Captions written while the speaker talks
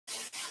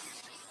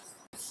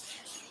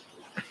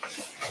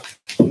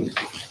You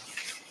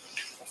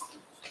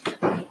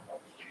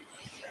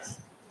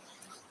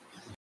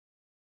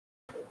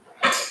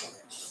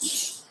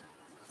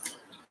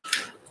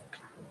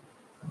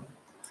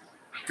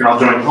can all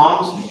join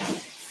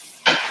palms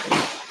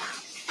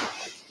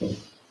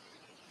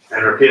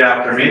and repeat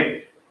after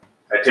me.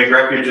 I take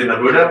refuge in the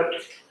Buddha.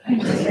 I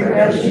take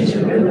refuge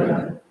in the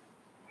Buddha.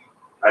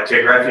 I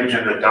take refuge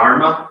in the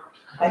Dharma.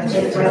 I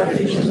take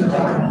refuge in the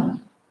Dharma.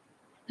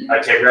 I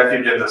take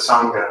refuge in the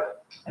Sangha.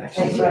 I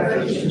take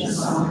refuge in the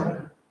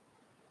Sangha.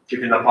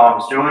 Keeping the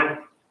palms joined.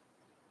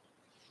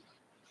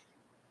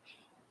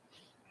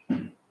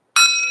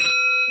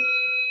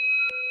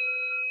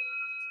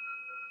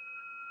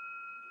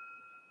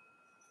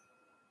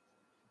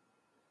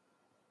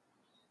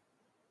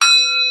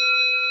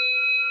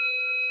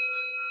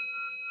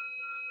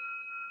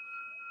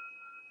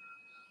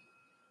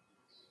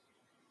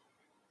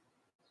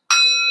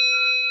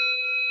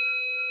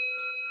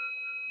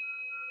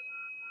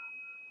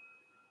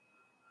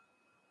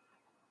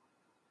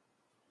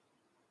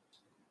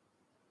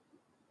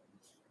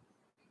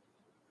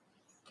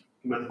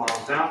 With the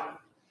palms down.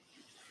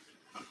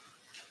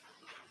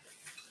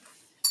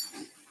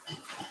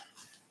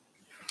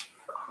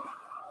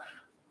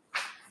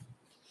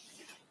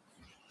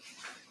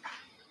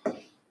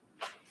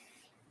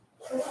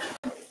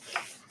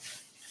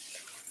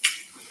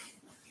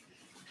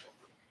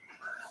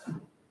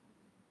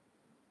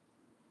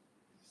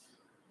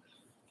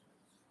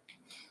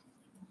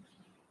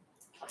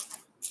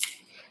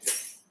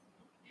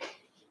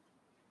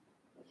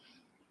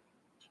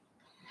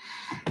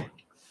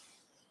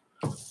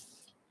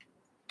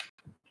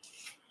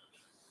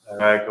 All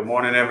right, good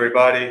morning,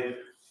 everybody.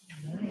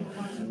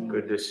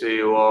 Good to see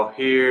you all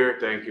here.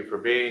 Thank you for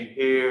being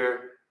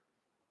here.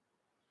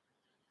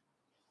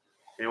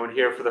 Anyone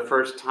here for the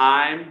first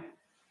time?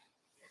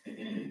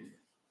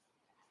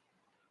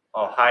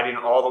 Oh, hiding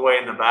all the way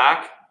in the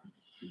back?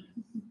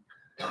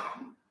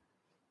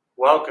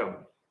 Welcome.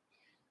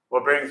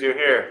 What brings you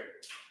here?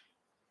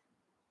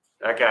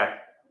 Okay.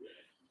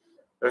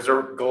 There's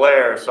a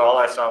glare, so all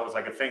I saw was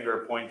like a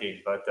finger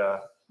pointing, but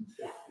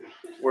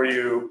were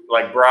you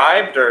like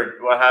bribed or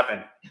what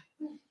happened?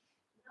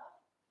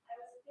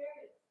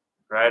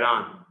 Right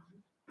on.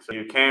 So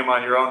you came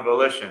on your own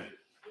volition.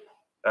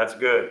 That's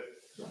good.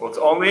 Well, it's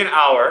only an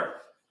hour,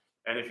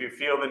 and if you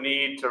feel the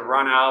need to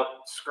run out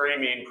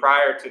screaming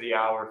prior to the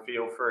hour,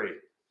 feel free.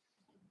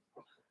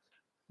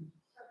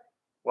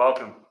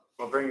 Welcome.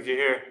 What brings you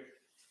here?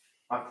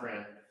 My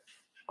friend.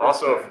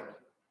 Also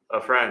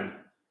a friend.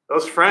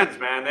 Those friends,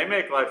 man, they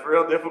make life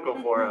real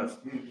difficult for us.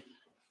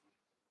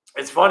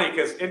 It's funny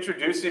because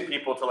introducing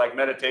people to like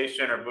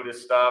meditation or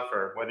Buddhist stuff,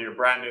 or whether you're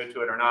brand new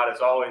to it or not,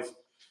 is always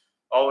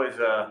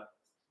a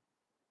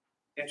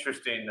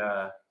interesting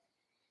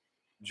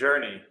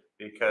journey,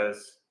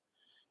 because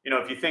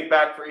if you think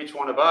back for each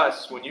one of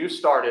us, when you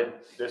started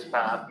this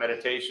path,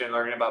 meditation,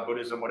 learning about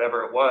Buddhism,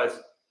 whatever it was,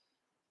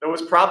 there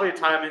was probably a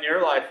time in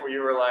your life where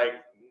you were like,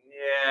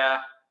 yeah,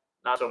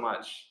 not so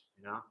much,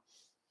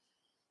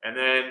 and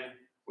then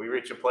we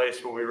reach a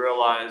place where we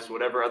realize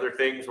whatever other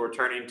things we're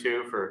turning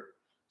to for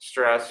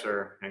stress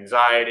or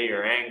anxiety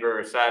or anger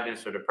or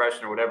sadness or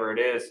depression or whatever it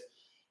is,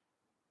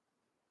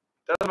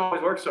 doesn't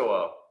always work so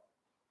well.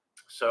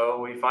 So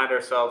we find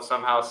ourselves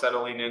somehow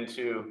settling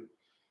into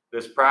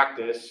this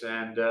practice,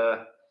 and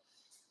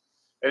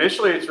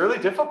initially it's really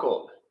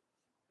difficult.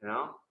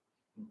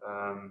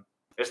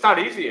 It's not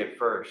easy at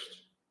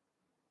first.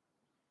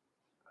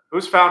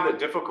 Who's found it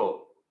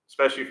difficult,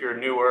 especially if you're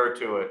newer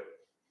to it?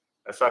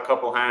 I saw a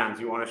couple hands.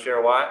 You want to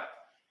share why?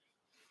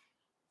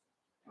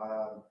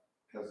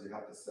 Because you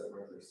have to sit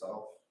with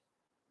yourself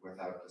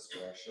without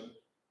distraction.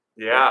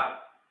 Yeah,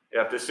 you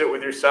have to sit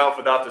with yourself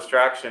without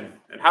distraction.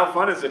 And how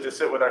fun is it to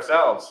sit with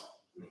ourselves?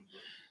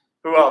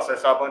 Who else? I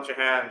saw a bunch of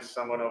hands.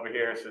 Someone over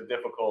here said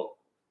difficult.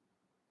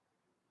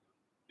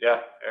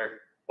 Yeah, Eric.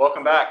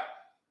 Welcome back.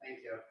 Thank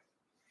you.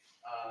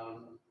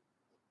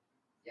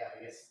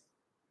 I guess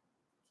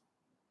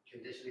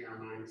conditioning our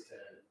minds to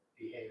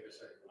behave a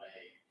certain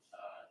way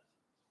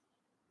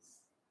is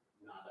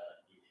not an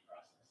easy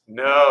process.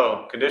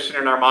 No,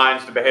 conditioning our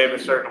minds to behave a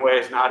certain way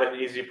is not an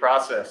easy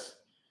process.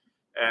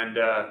 And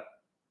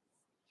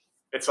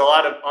it's a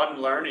lot of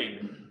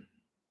unlearning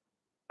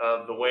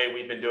of the way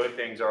we've been doing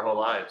things our whole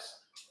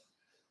lives.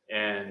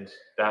 And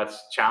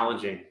that's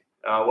challenging.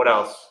 What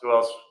else? Who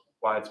else?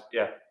 Why?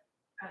 Yeah.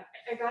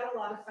 I got a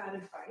lot of bad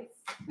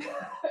advice.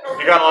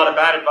 You got a lot of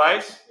bad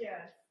advice?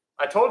 Yeah.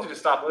 I told you to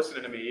stop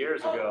listening to me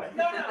years ago.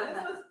 No,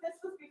 this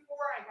was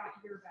before I got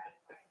your bad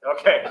advice.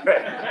 Okay,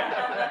 great.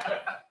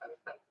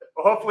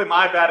 Well, hopefully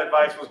my bad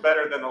advice was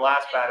better than the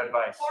last bad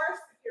advice. Far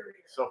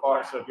superior. So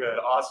far, so good.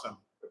 Awesome.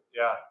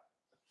 Yeah.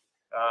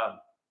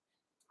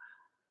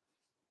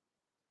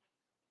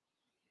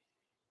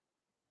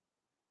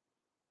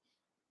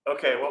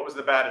 Okay, what was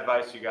the bad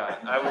advice you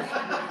got? I was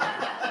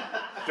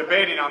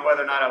debating on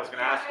whether or not I was going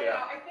to ask you that.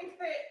 I think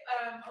that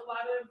a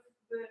lot of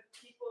the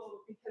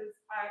people, because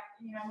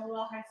I'm a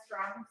little high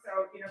strung,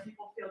 so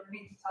people feel the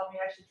need to tell me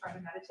I should try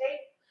to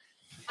meditate.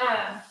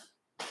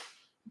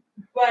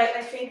 But But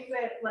I think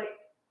that like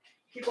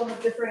people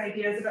have different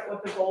ideas about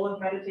what the goal of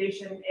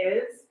meditation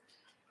is.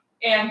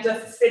 And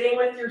just sitting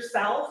with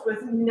yourself was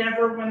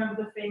never one of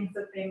the things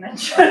that they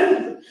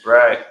mentioned.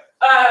 Right.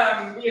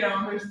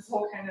 There's this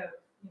whole kind of,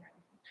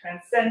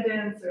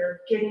 transcendence or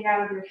getting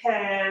out of your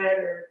head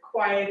or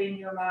quieting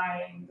your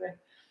mind. And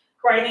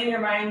quieting your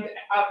mind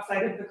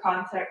outside of the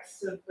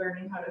context of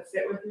learning how to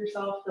sit with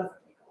yourself doesn't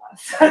make a lot of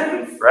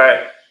sense.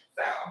 Right.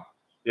 So.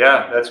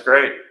 Yeah, that's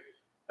great.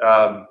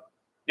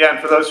 And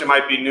for those who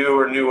might be new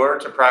or newer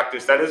to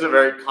practice, that is a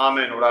very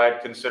common, what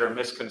I'd consider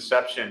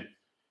misconception.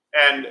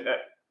 And,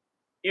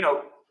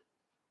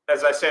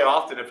 as I say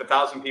often, if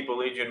 1,000 people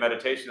lead you in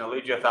meditation, they'll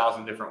lead you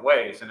 1,000 different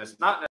ways. And it's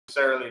not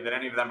necessarily that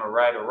any of them are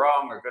right or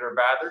wrong or good or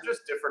bad. They're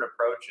just different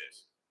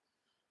approaches.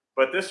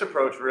 But this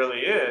approach really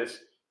is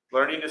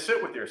learning to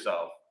sit with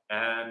yourself.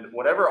 And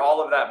whatever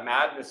all of that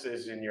madness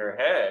is in your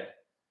head,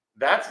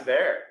 that's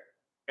there.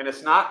 And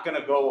it's not going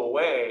to go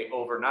away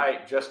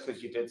overnight just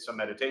because you did some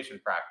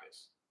meditation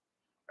practice,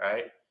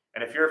 right?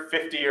 And if you're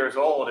 50 years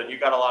old and you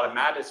got a lot of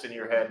madness in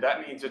your head,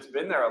 that means it's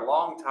been there a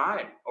long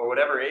time, or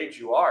whatever age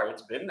you are,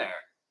 it's been there.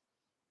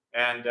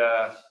 And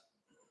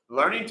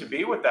learning to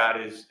be with that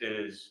is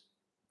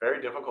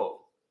very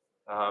difficult,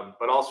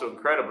 but also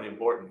incredibly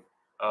important.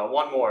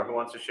 One more, who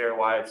wants to share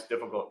why it's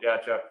difficult? Yeah,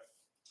 Chuck.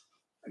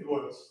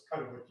 Well, it's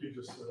kind of what you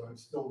just said. I'm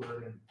still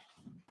learning.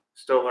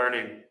 Still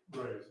learning.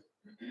 Right.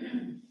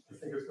 I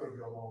think it's going to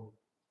be a long.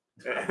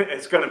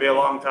 It's going to be a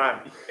long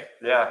time.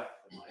 Yeah.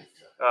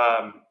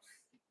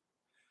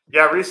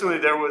 Recently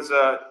there was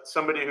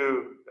somebody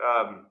who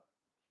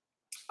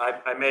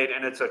I made,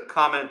 and it's a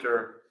comment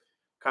or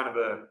kind of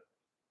a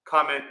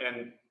comment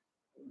and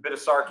a bit of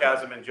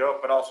sarcasm and joke,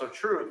 but also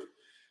truth.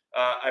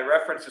 I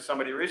referenced to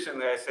somebody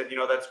recently, I said,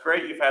 that's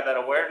great. You've had that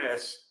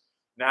awareness.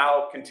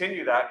 Now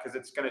continue that, because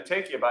it's going to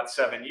take you about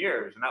 7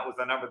 years. And that was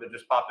the number that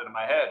just popped into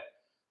my head.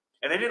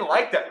 And they didn't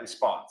like that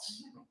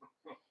response.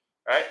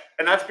 Right?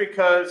 And that's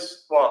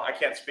because, well, I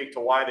can't speak to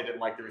why they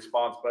didn't like the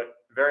response, but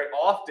very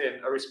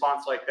often a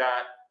response like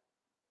that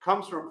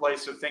comes from a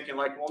place of thinking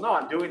like, well, no,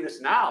 I'm doing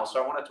this now,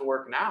 so I want it to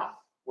work now.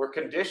 We're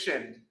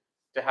conditioned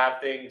to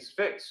have things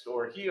fixed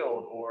or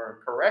healed or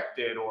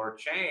corrected or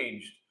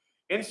changed.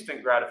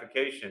 Instant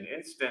gratification,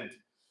 instant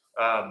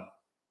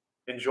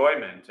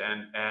enjoyment.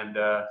 And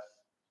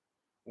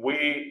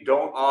we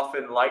don't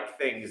often like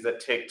things that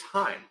take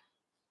time.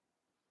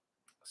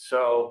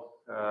 So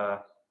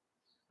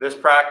this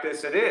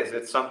practice,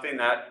 it's something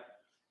that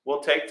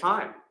will take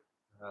time.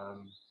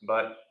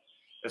 But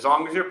as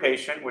long as you're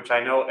patient, which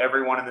I know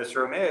everyone in this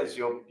room is,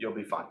 you'll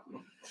be fine.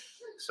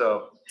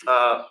 So,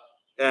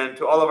 and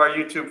to all of our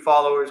YouTube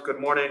followers, good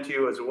morning to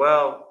you as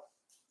well.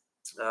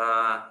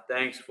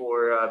 Thanks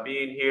for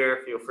being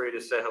here. Feel free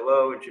to say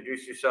hello,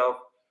 introduce yourself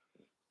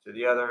to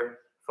the other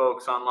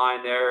folks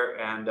online there.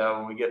 And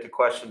when we get to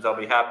questions, I'll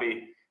be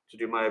happy to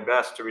do my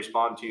best to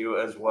respond to you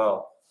as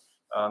well.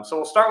 So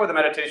we'll start with a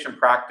meditation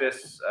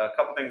practice. A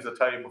couple things I'll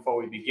tell you before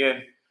we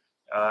begin.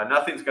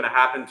 Nothing's going to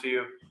happen to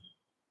you.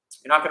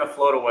 You're not going to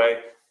float away.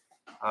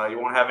 You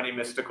won't have any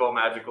mystical,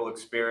 magical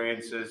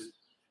experiences.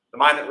 The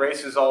mind that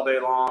races all day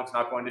long is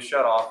not going to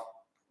shut off.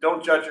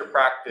 Don't judge your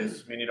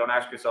practice. I mean, you don't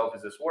ask yourself,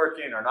 is this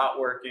working or not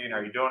working?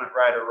 Are you doing it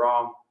right or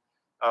wrong?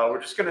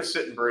 We're just going to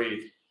sit and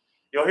breathe.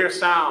 You'll hear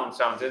sounds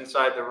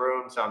inside the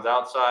room, sounds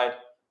outside.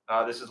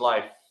 This is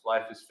life.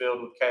 Life is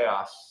filled with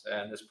chaos.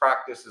 And this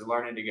practice is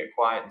learning to get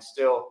quiet and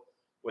still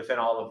within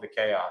all of the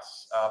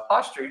chaos.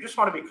 Posture, you just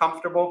want to be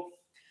comfortable.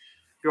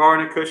 If you are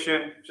in a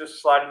cushion,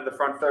 just slide into the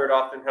front third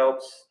often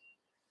helps.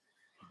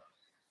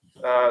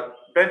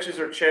 Benches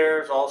or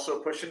chairs, also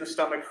pushing the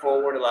stomach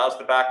forward, allows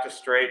the back to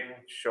straighten.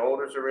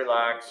 Shoulders are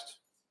relaxed.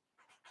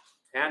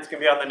 Hands can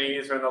be on the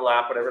knees or in the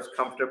lap, whatever's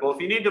comfortable.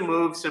 If you need to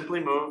move, simply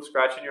move.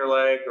 Scratching your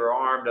leg or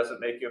arm doesn't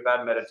make you a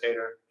bad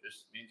meditator.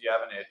 Just means you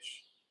have an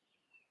itch.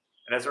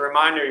 And as a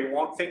reminder, you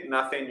won't think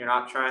nothing. You're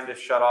not trying to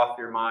shut off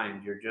your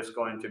mind. You're just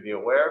going to be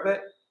aware of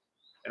it.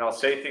 And I'll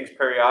say things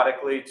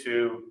periodically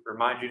to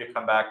remind you to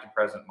come back to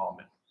present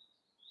moment.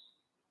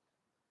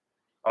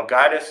 I'll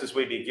guide us as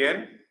we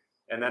begin,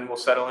 and then we'll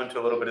settle into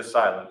a little bit of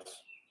silence.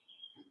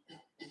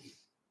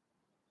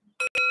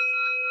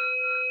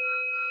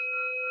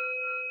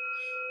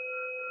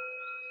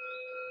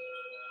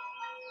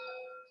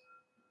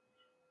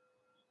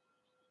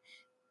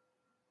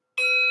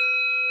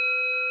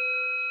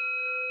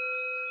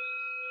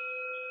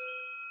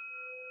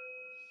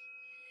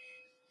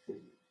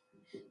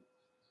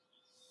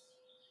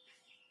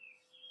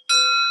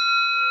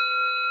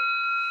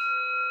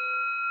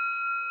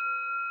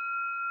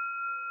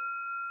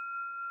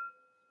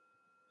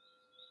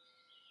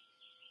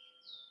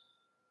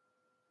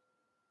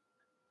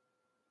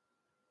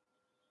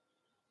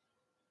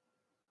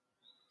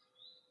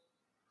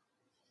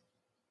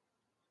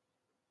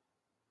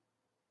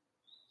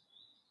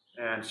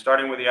 And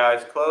starting with the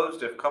eyes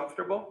closed, if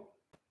comfortable,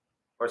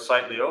 or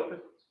slightly open.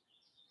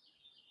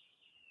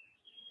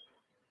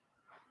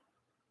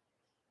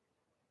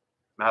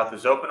 Mouth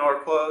is open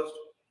or closed.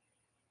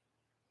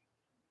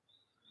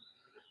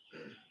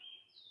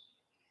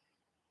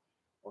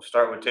 We'll We'll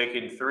start with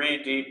taking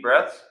 3 deep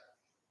breaths,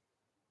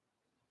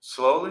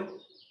 slowly.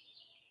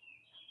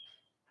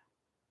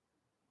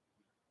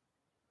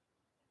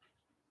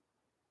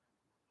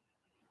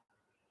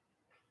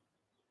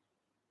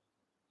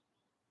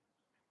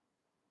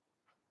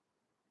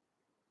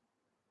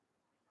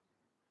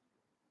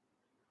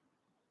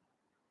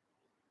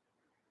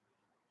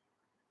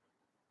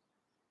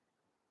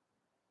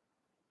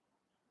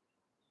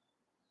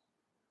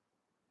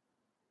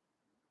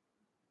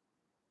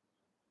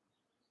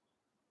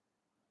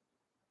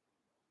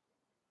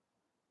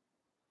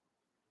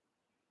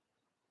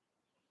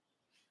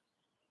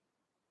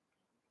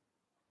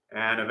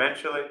 And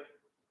eventually,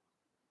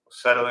 we'll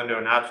settle into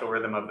a natural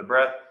rhythm of the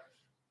breath.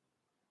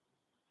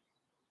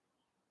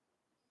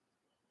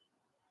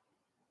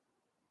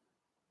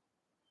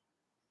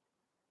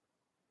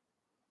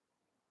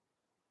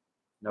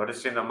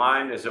 Noticing the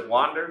mind as it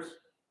wanders,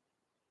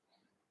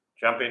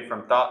 jumping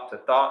from thought to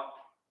thought.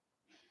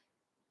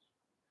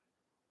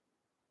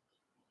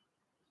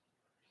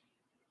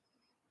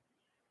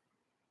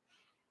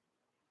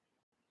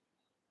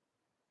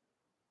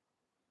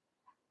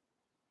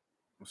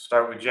 We'll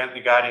start with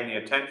gently guiding the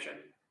attention,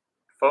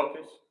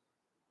 focus,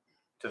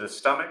 to the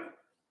stomach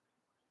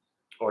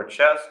or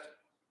chest.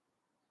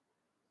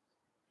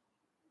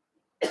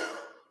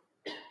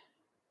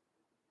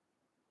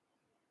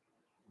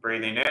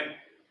 Breathing in,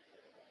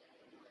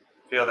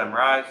 feel them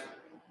rise.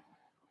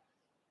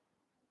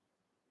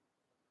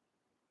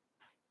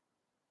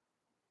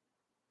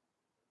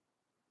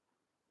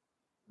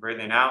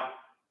 Breathing out,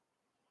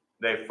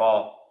 they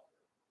fall.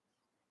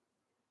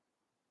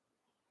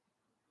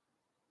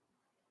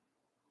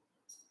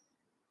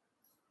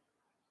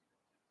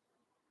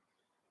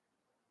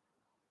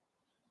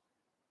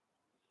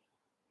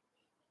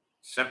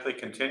 Simply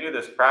continue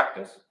this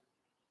practice.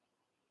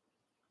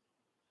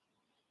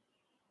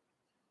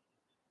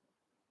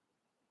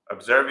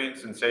 Observing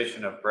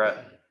sensation of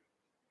breath.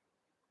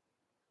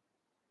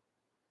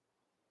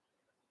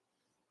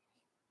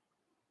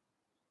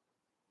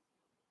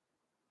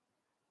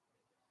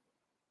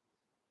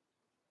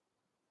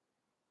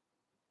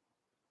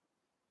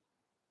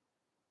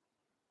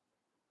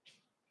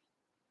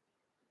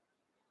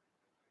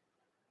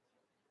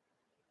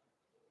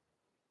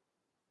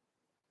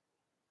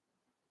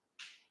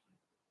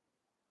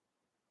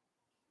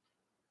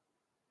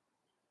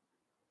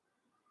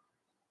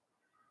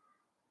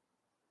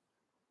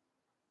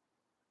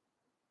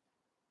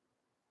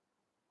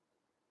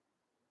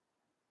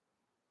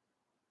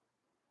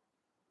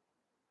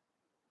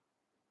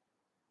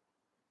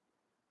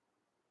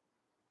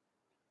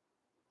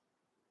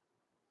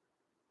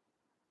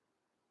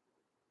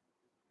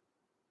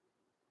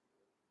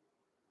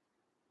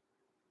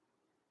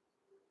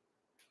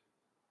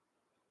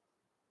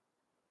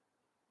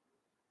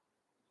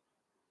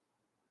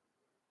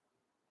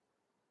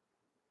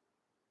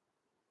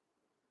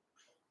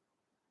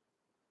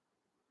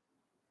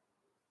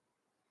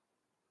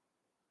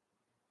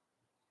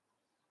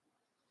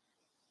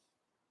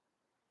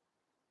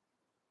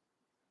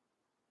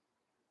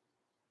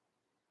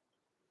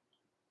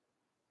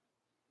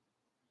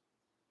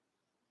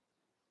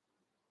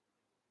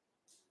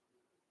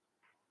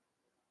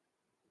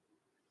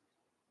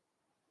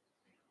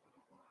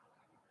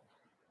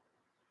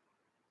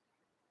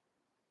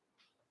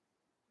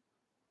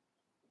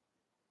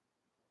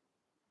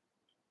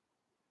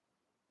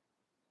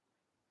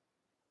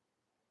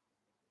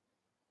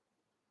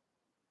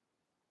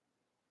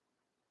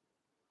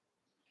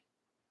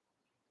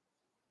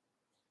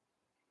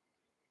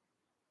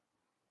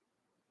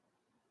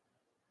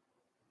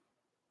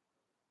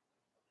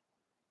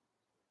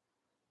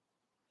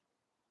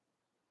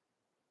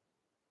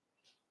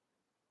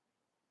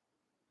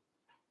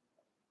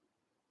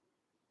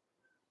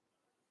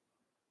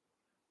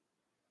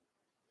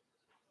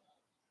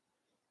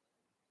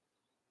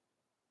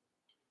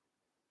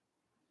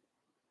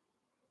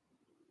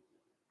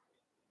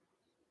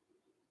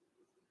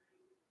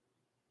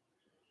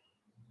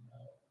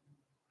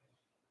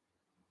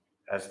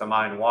 As the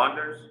mind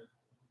wanders,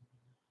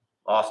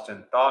 lost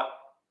in thought,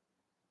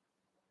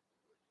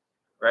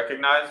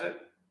 recognize it.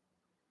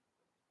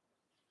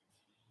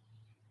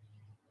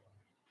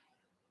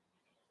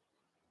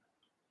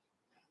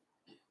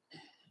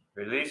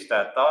 Release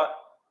that thought.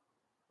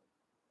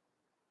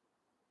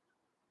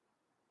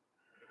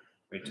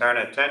 Return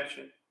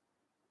attention,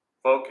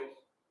 focus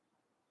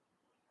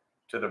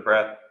to the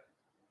breath.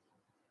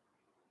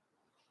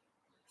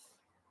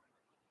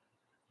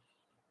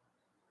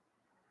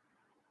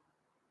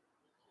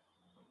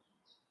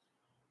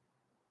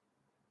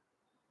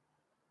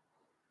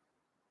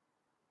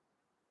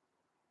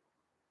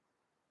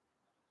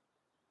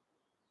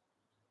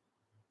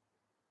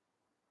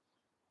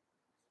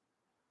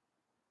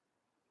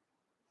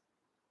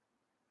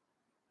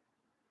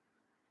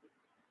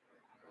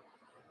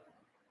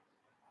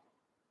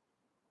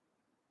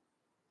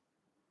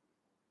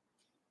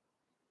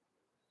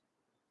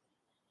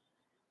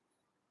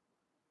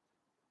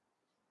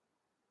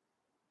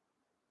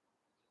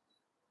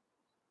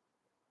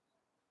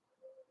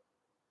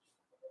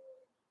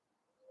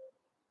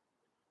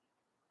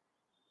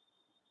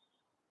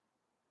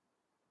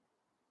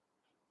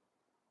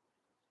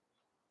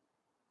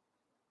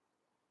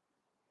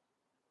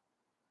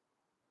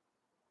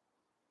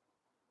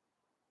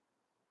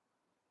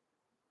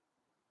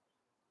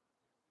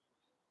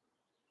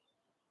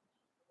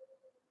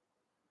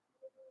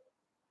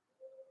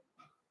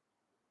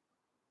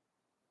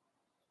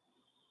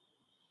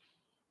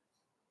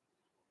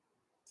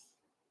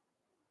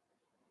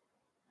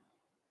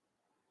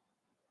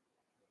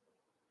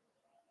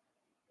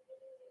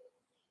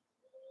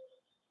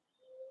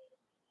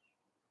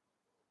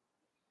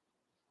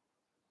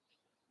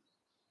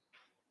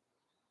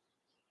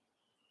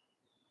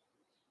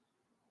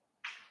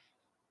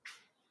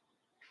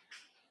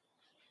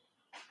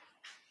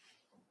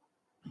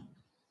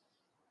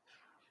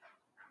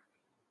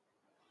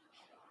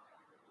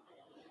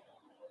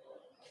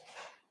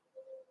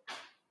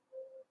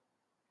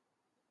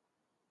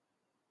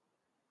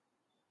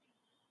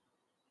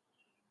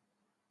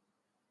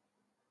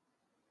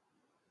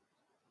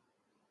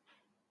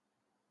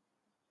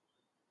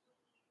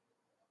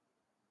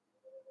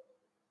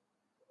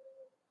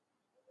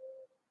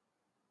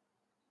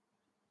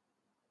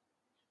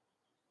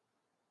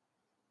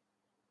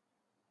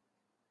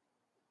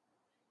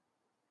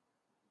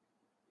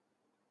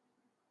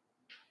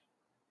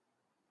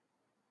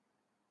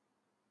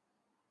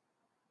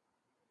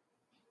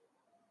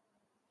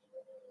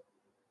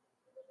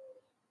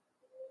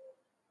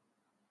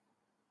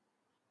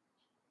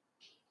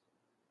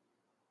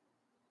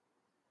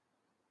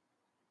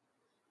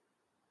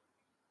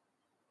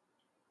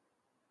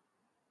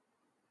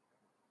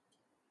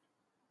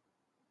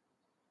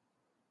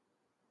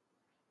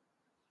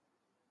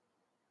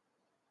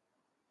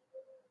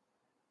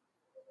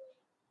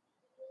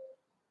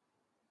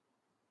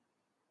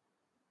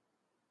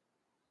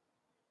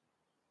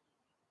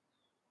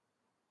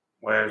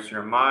 Where's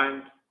your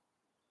mind?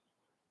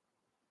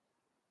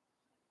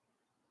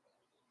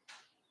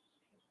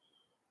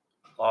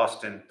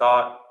 Lost in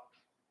thought?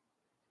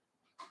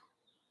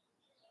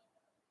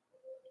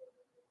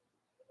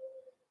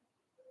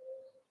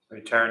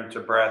 Return to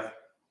breath.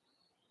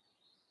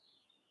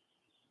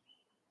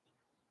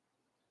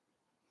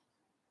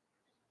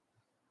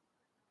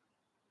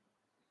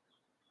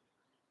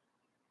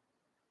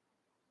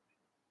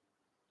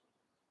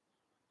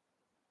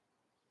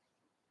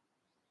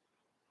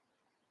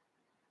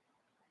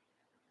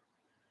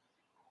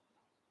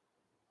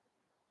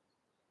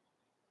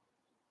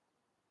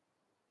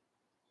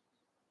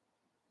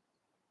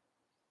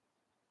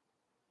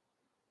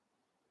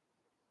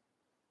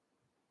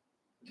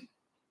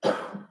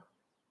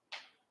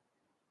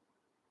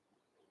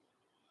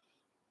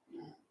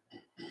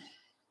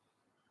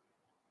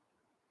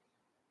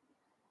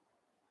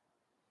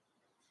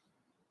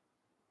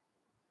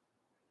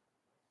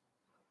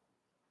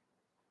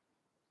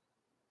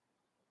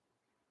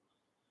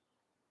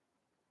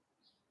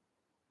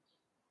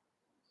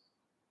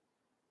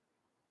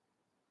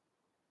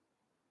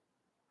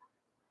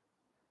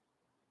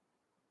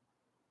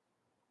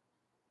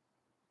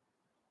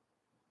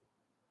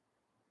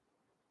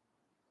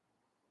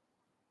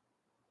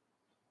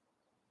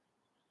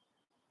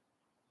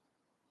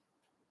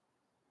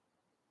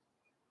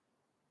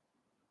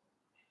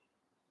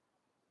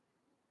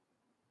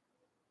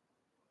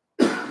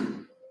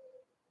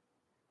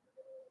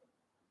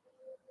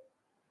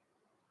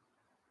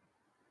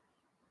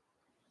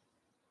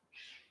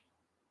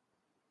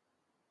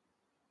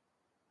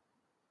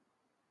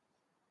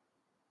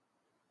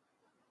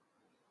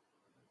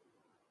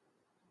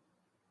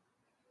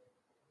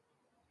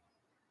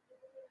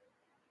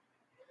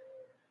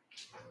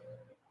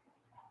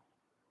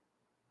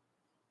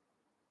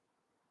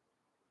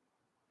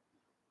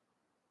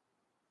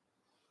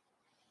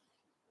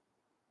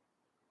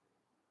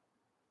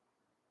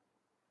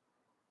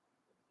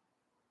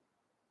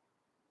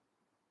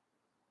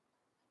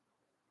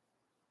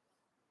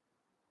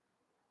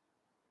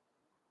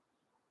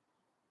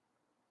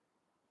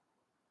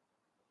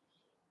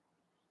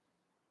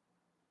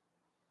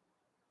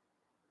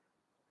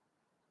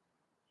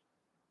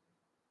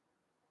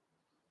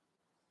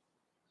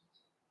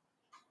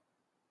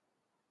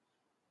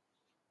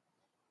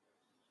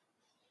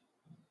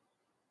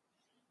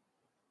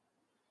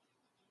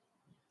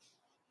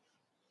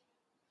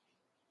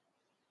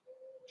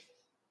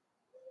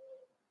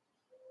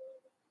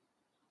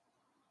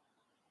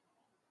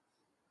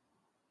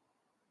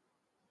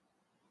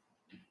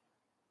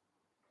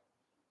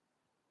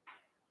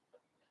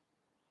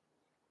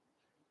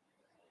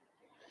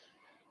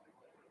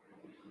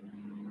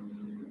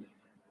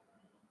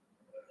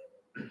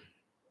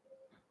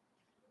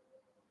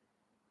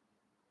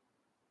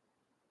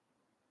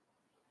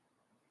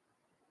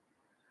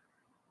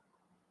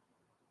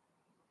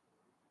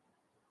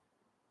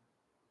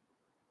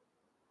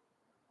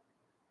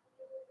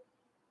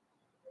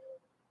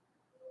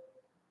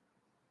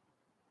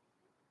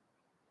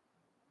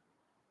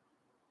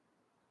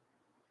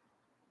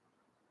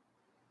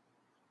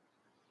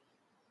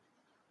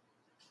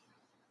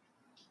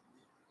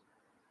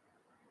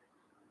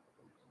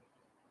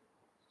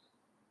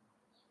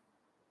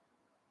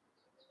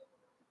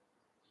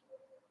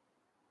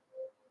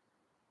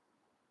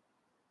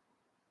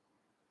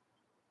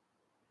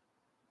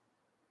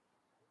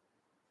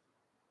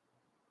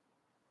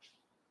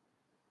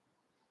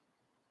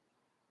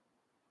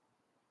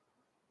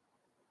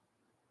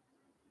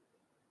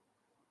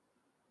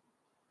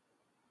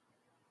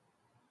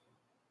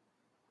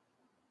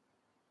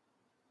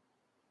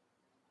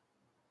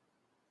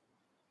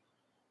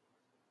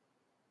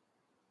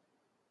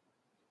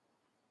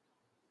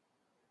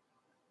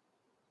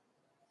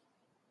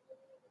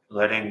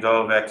 Letting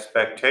go of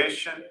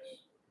expectations.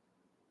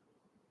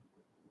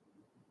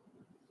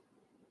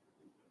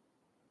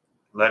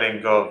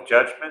 Letting go of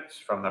judgments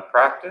from the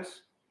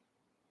practice.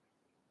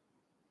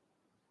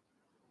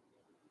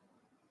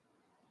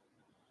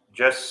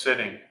 Just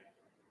sitting.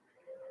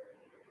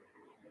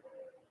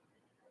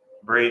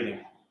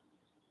 Breathing.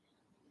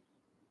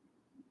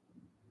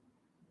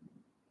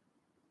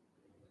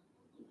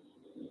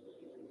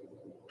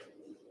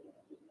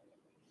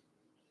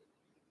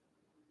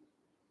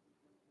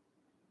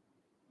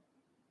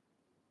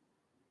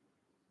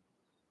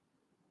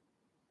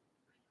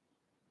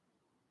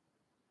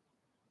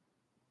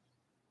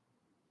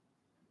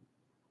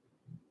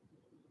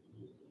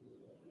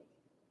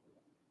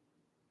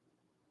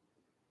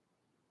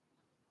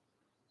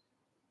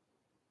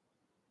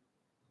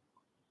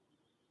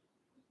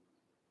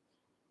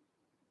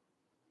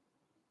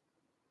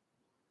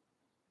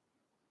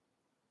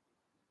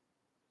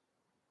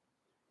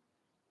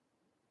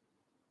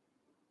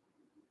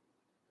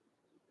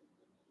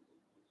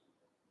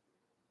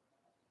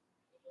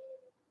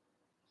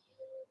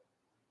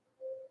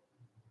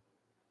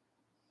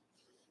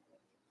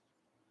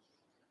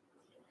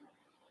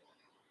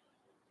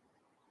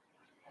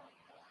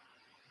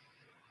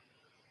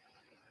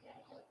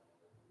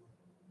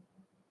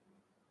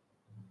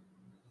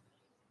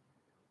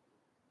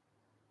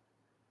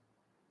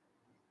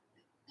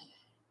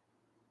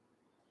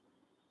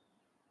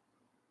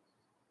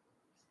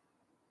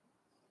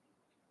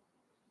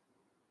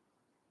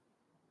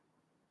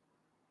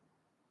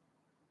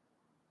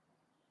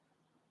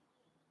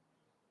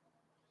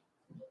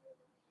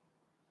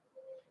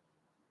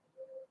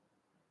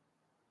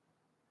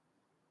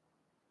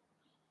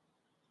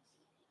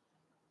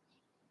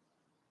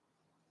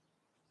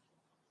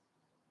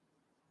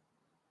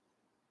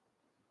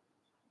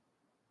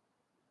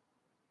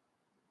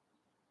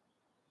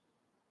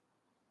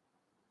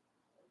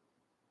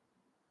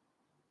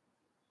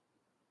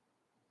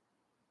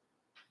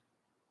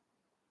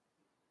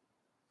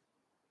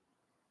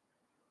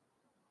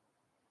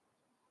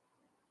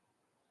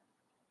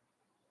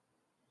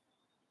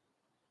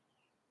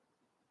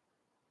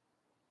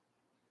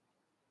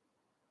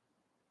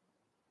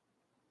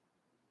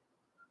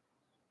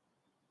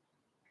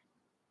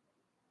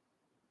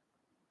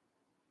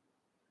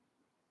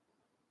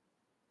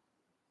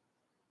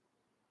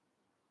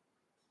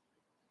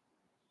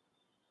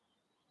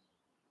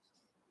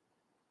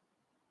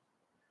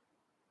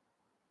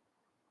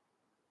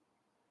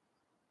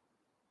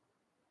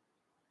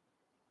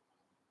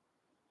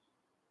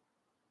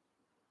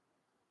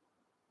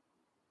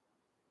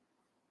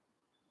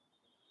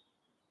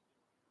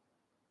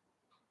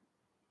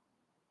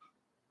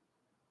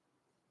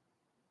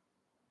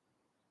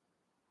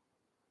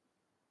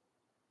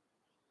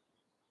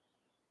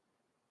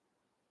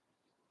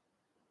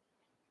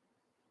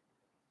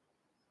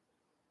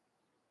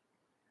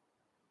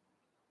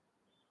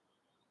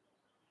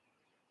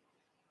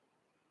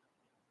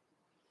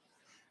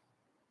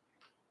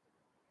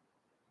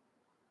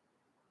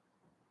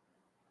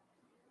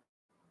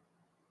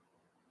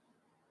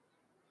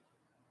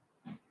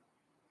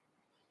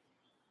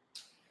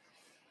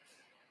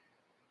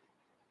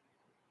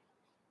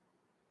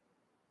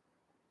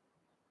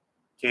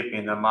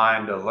 keeping the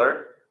mind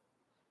alert.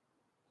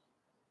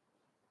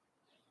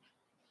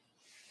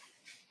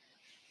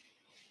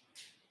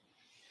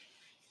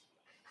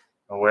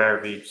 Aware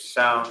of each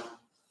sound.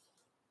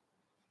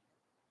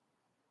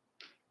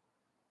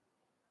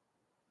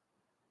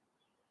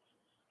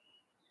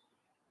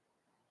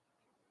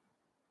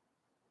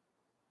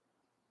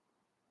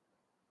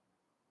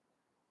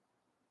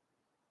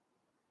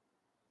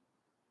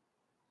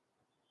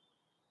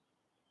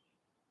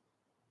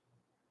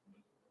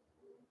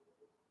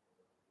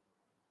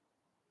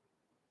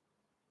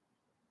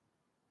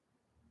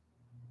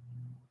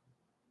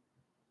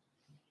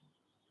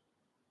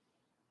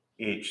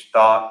 Each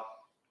thought.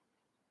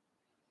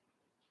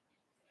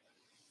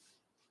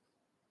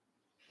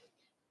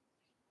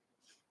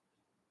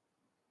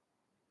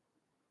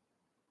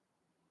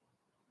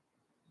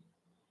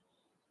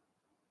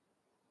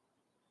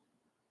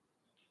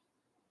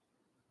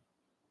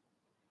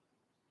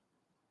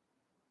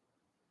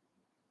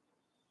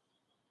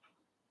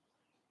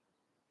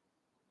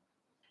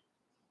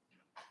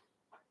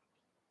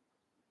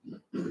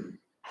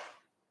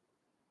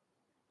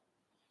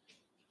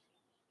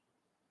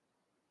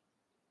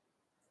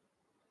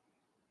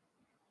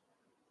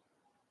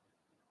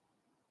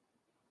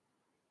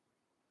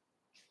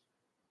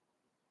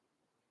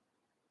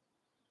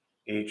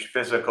 Each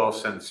physical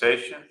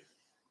sensation.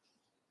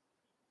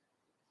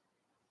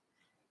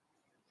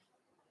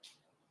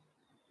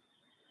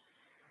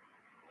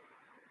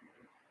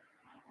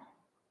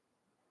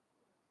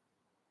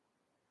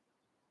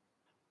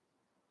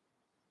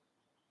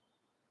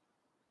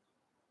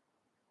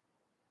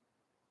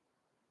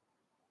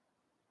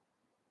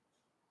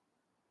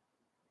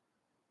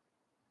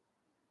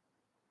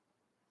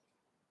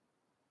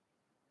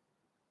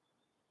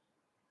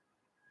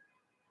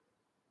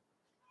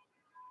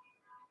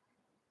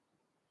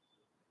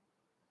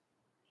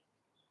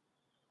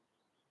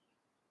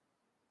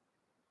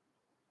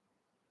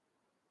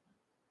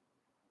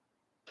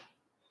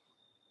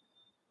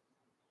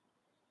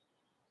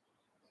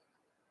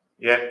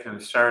 Yet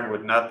concerned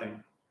with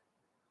nothing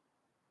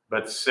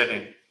but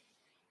sitting,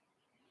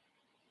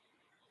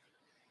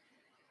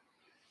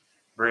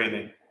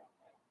 breathing.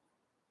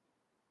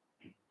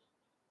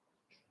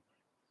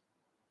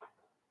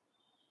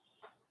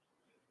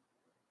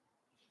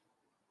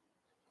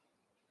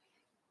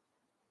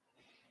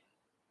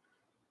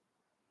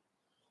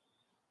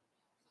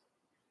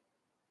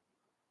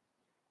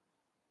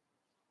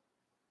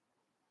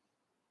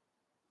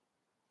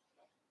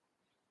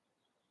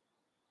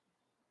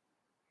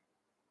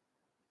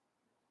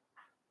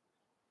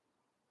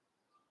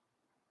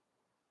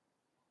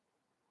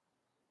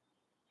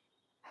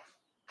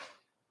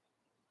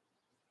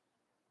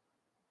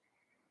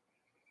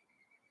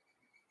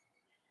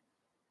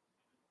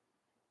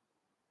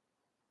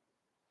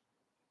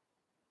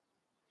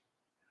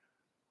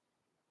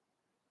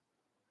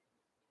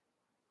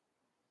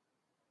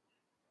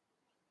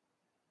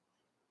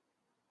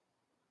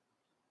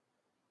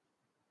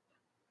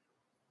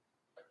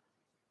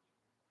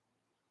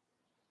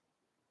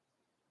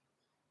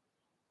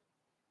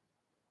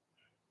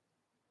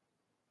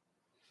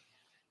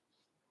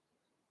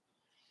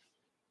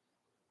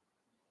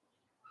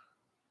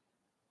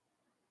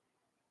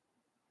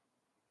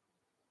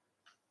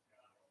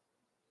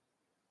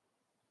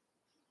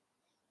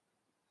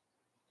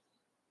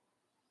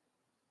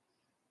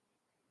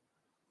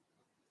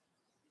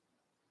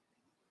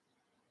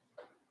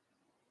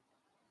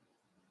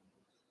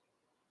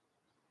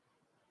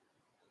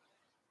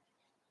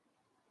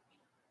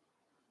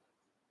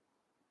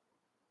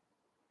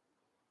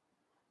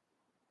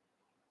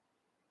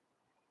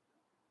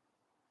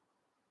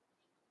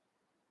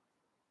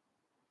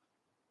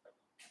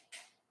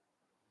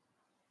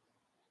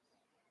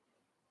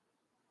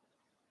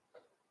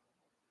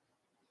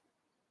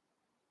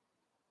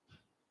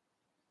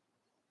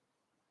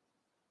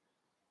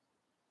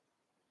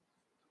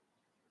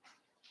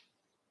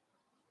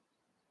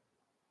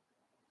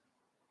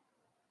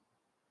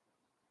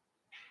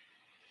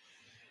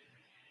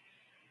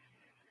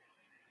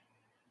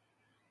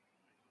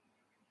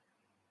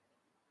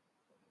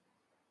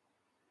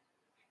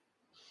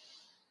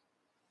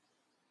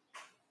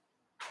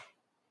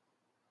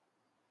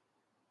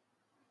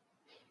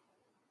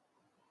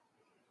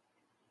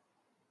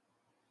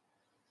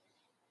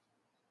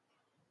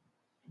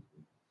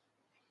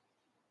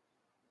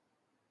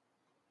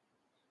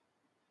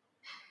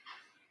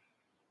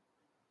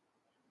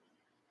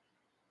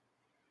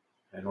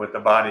 And with the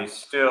body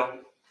still,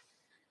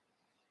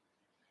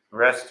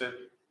 rested,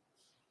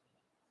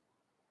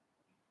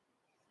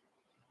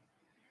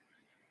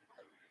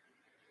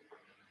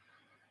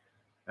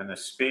 and the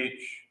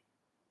speech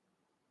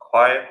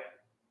quiet,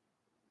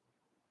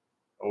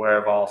 aware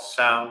of all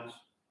sounds.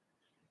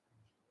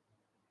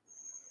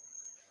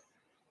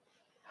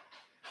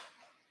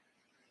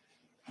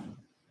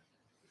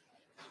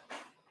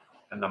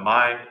 And the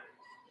mind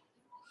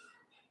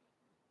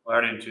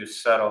learning to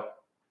settle.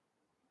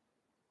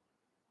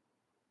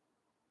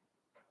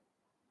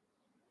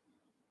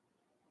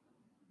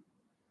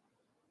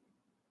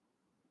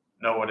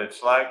 know what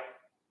it's like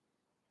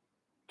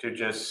to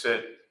just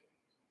sit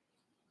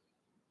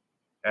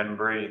and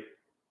breathe.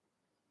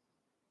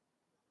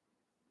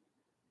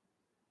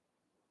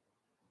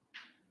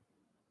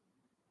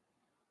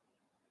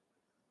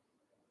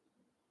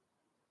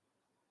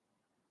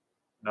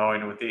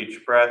 Knowing with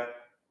each breath,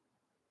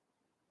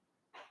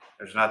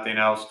 there's nothing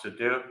else to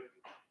do.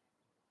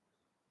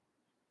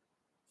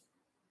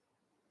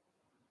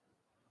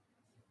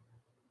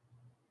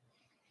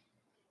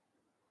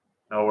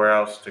 Nowhere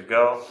else to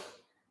go.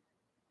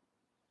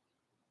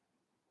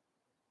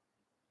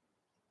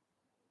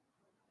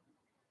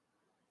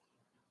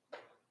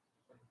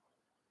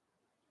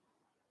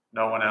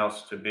 No one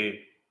else to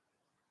be.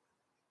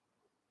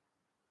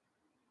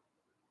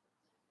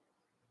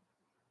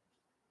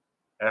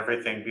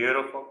 Everything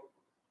beautiful,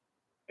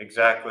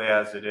 exactly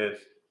as it is.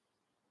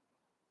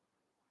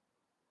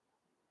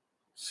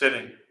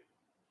 Sitting,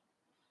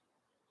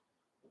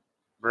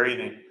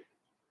 breathing.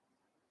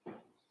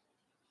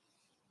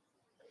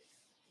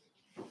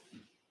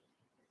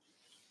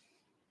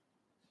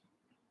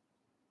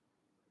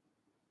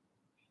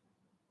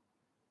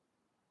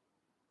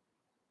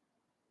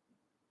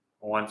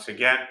 Once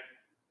again,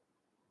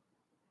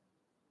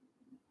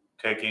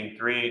 taking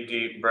 3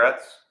 deep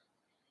breaths,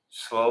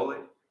 slowly.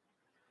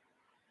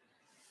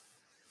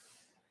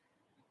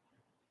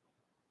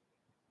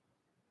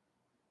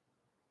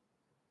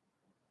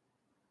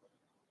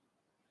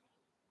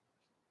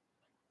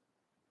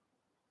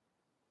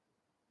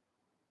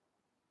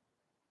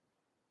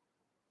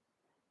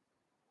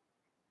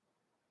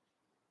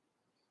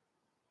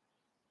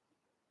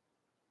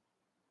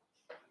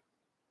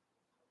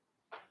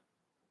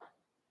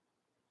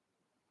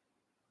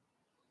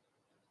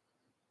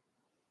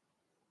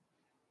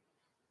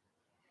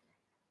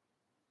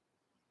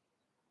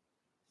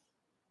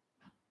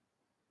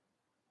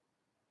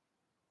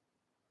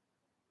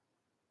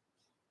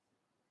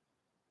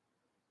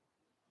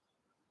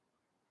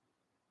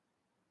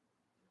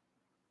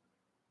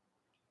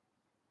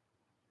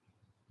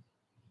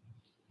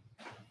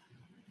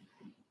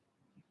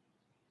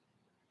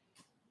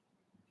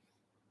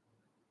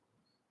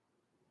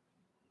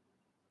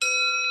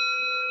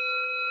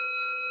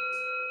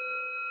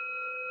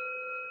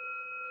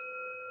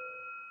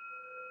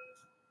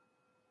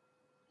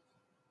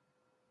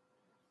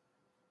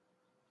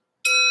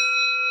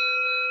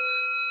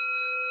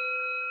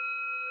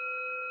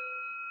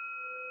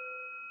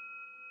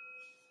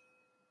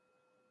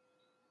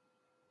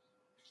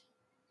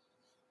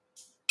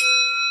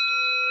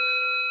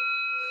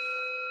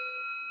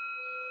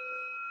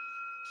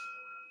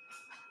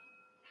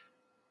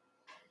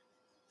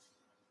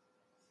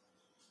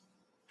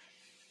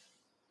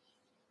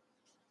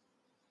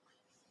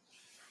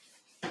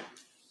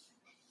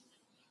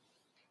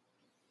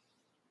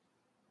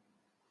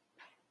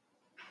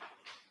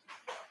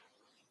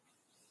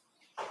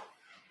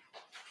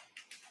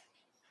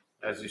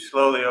 As you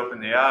slowly open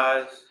the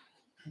eyes,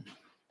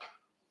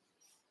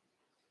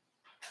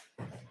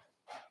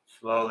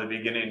 slowly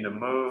beginning to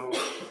move.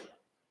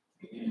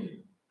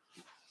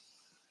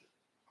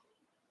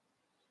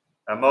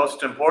 And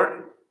most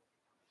important,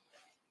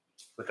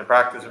 with the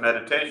practice of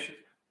meditation,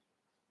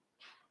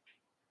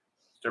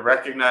 is to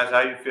recognize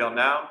how you feel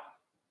now,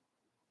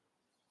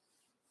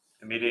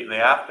 immediately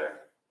after.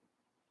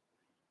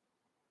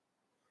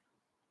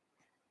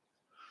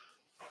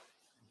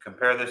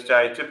 Compare this to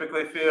how you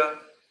typically feel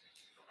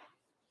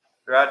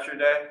throughout your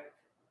day.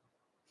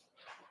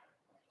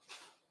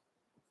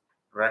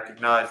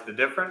 Recognize the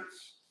difference,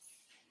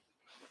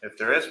 if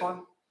there is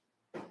one.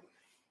 And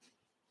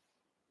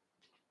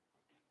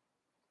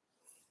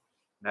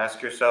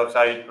ask yourselves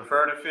how you'd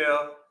prefer to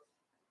feel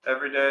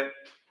every day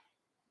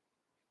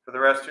for the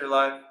rest of your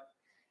life.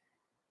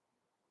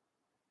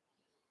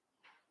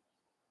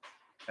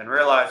 And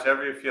realize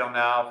however you feel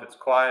now, if it's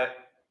quiet,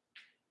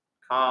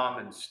 calm,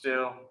 and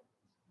still,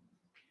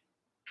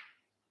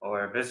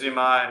 or a busy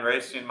mind,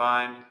 racing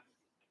mind,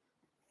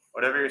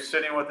 whatever you're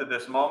sitting with at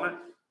this moment,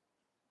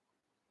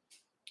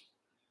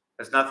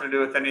 has nothing to do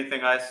with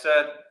anything I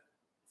said.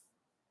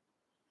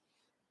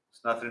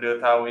 It's nothing to do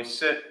with how we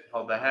sit,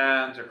 hold the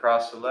hands, or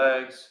cross the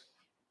legs.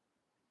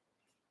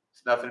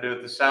 It's nothing to do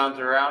with the sounds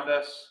around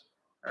us,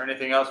 or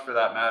anything else for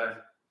that matter.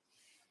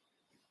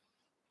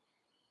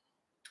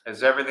 It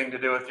has everything to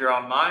do with your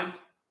own mind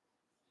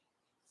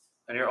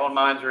and your own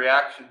mind's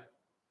reaction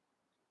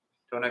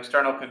to an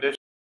external condition.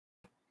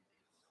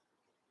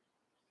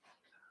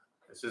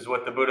 This is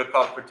what the Buddha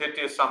called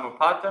pratitya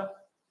samuppada,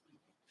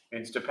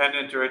 means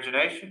dependent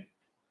origination.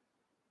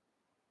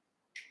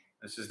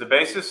 This is the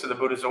basis of the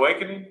Buddha's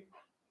awakening.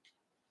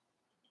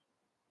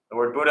 The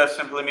word Buddha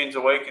simply means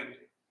awakened.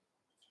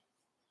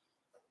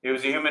 He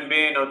was a human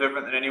being, no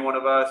different than any one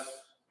of us,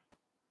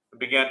 who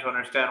began to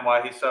understand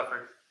why he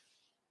suffered,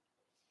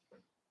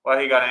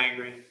 why he got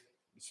angry,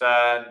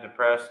 sad,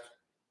 depressed,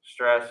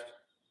 stressed,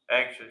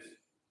 anxious.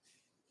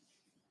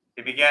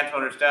 He began to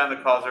understand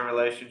the causal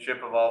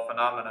relationship of all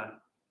phenomena.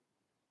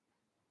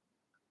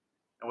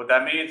 And what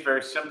that means,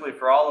 very simply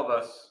for all of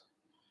us,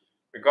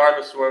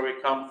 regardless of where we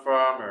come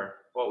from or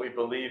what we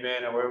believe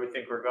in and where we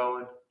think we're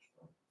going.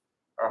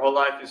 Our whole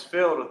life is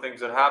filled with things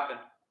that happen,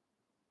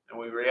 and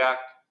we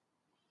react.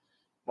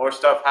 More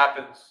stuff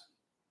happens,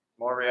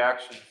 more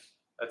reactions.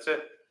 That's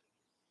it.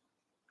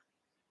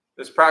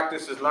 This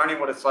practice is learning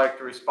what it's like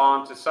to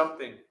respond to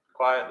something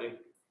quietly,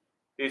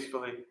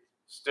 peacefully,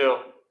 still.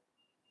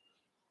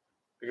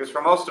 Because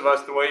for most of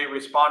us, the way you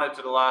responded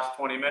to the last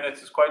 20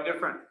 minutes is quite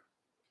different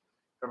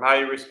from how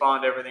you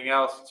respond to everything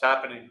else that's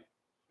happening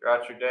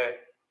throughout your day.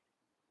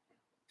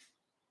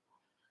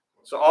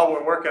 So all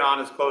we're working on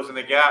is closing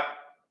the gap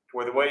to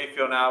where the way you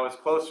feel now is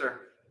closer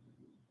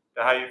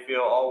to how you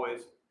feel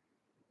always.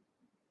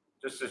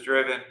 Just as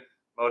driven,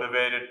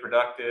 motivated,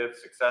 productive,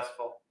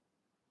 successful,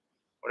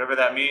 whatever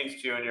that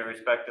means to you in your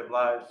respective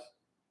lives.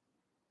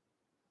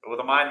 But with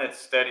a mind that's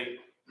steady,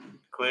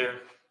 clear,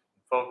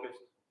 focused,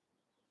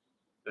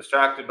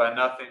 distracted by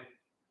nothing,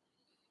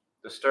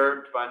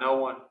 disturbed by no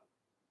one.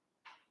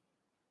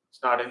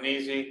 It's not an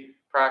easy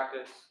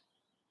practice.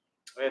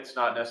 It's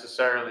not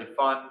necessarily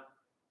fun.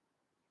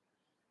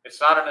 It's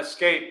not an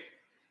escape,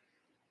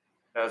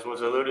 as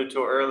was alluded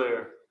to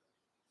earlier.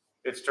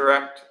 It's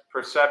direct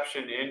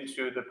perception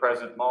into the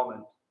present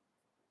moment.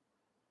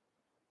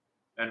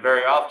 And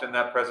very often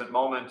that present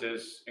moment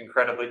is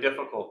incredibly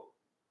difficult.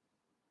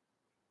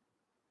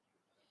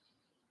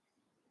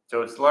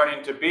 So it's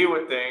learning to be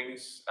with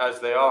things as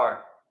they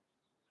are,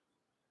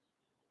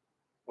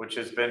 which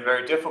has been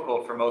very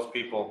difficult for most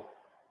people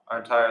our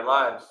entire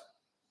lives.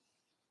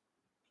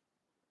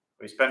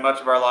 We spend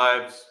much of our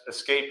lives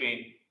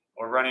escaping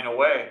or running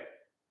away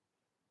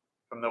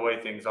from the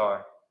way things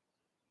are.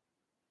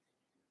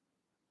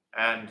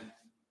 And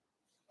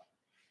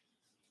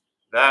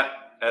that,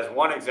 as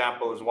one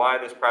example, is why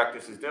this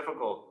practice is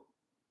difficult,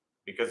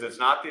 because it's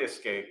not the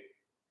escape.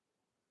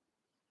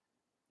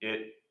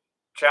 It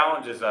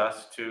challenges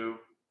us to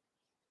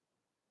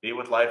be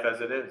with life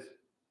as it is.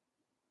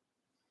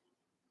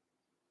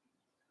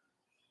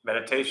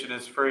 Meditation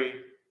is free.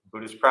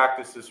 Buddhist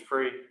practice is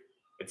free.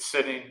 It's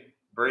sitting,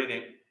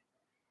 breathing,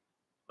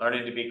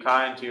 learning to be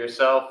kind to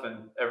yourself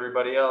and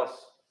everybody else,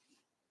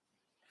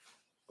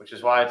 which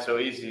is why it's so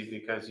easy,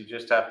 because you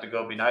just have to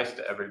go be nice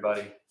to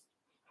everybody.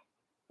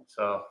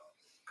 So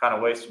kind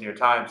of wasting your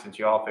time since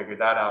you all figured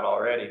that out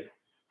already.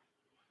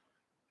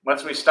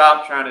 Once we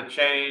stop trying to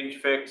change,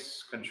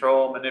 fix,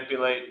 control,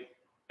 manipulate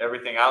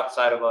everything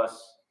outside of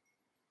us,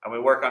 and we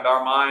work on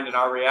our mind and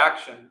our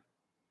reaction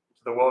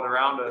to the world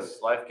around us,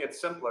 life gets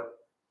simpler.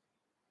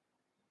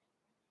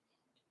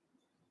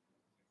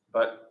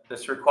 But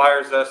this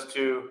requires us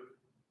to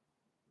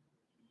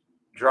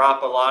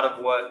drop a lot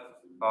of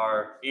what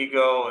our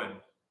ego and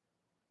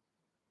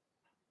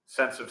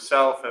sense of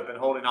self have been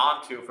holding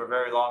on to for a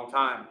very long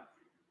time.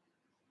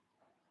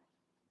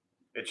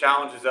 It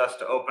challenges us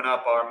to open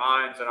up our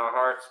minds and our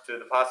hearts to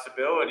the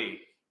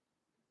possibility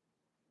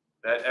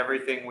that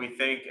everything we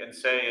think and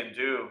say and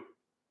do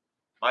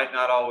might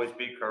not always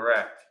be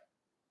correct.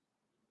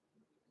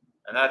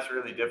 And that's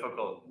really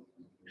difficult,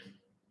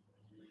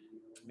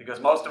 because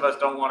most of us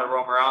don't want to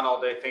roam around all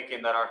day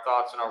thinking that our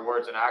thoughts and our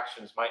words and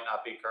actions might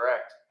not be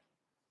correct.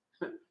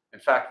 In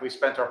fact, we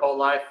spent our whole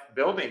life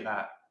building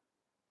that.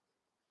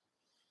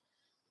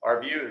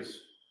 Our views,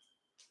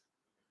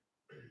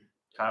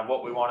 kind of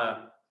what we want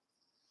to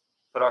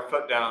put our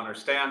foot down or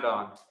stand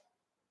on.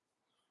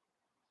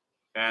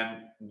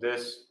 And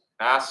this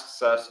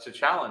asks us to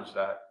challenge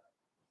that,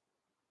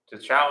 to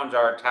challenge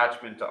our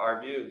attachment to our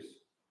views,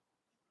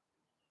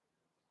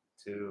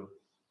 to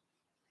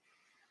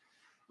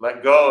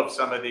let go of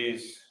some of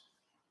these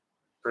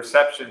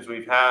perceptions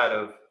we've had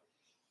of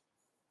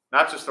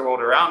not just the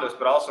world around us,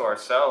 but also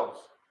ourselves.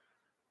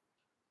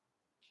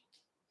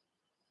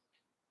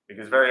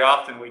 Because very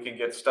often we can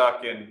get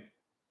stuck in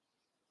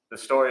the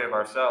story of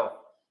ourselves.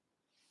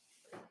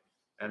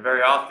 And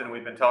very often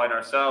we've been telling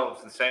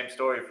ourselves the same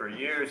story for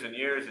years and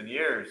years and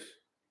years.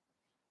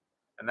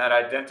 And that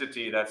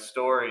identity, that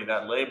story,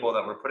 that label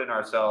that we're putting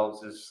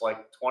ourselves is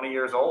like 20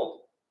 years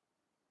old.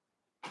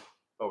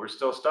 But we're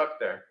still stuck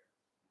there.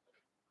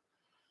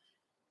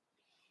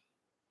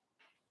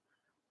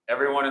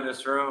 Everyone in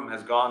this room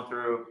has gone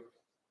through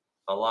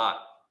a lot.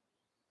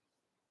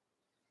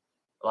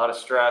 A lot of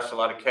stress, a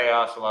lot of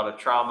chaos, a lot of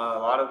trauma,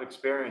 a lot of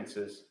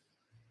experiences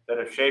that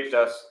have shaped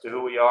us to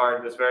who we are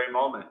in this very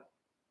moment.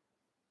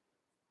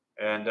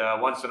 And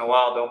once in a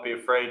while, don't be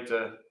afraid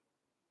to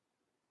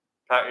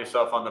pat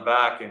yourself on the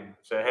back and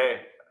say,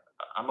 hey,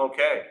 I'm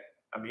okay.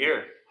 I'm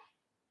here.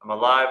 I'm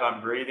alive. I'm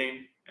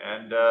breathing.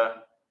 And I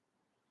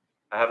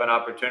have an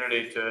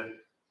opportunity to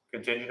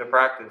continue to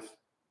practice.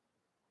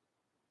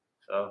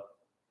 So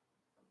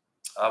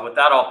with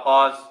that, I'll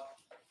pause.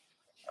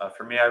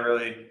 For me, I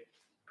really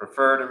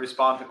prefer to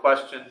respond to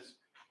questions.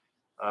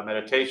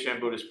 Meditation,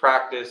 Buddhist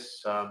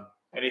practice,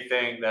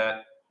 anything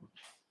that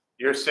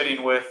you're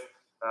sitting with.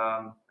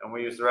 And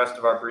we use the rest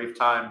of our brief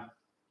time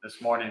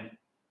this morning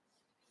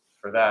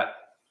for that.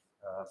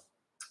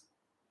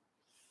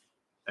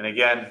 And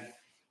again,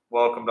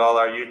 welcome to all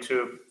our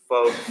YouTube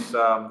folks.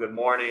 Good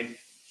morning.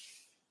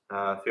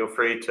 Feel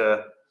free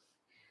to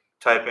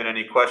type in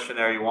any question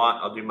there you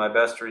want. I'll do my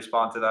best to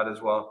respond to that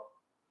as well.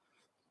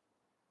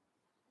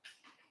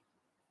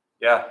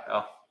 Yeah,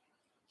 Al.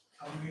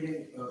 I'm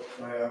reading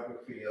a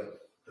biography of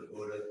the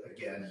Buddha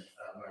again.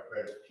 I've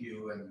read a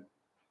few, and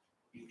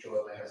each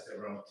author has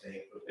their own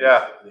take, but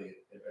Yeah. basically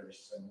they're very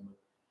similar.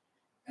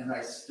 And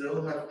I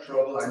still have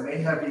trouble. I may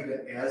have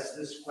even asked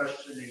this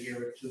question a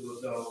year or two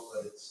ago,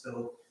 but it's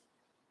still,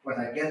 when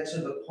I get to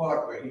the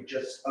part where he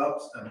just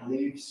ups and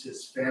leaves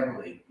his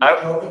family, you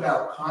talk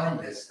about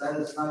kindness. That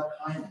is not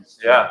kindness.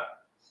 Yeah.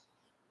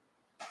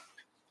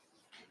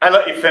 I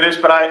let you finish,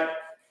 but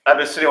I've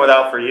been sitting with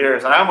Al for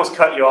years, and I almost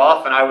cut you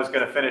off, and I was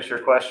going to finish your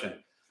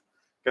question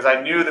because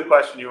I knew the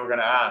question you were going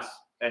to ask.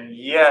 And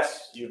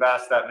yes, you've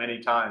asked that many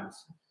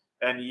times.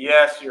 And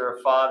yes, you're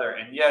a father.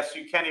 And yes,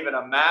 you can't even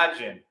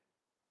imagine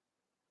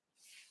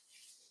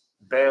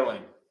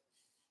bailing.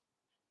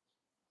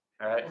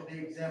 All right? Well, the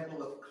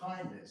example of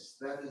kindness,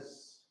 that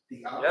is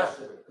the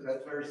opposite. Yeah.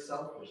 That's very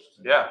selfish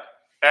to me. Yeah.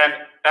 And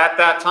at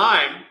that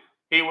time,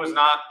 he was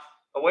not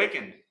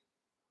awakened.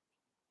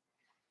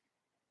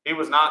 He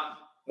was not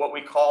what we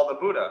call the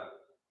Buddha.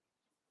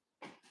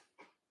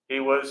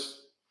 He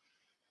was,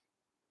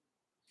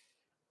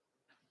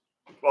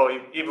 well,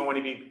 even when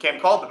he became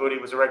called the Buddha,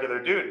 he was a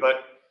regular dude,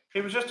 but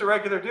he was just a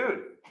regular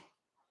dude.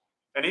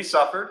 And he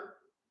suffered,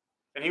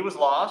 and he was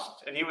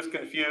lost, and he was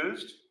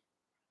confused,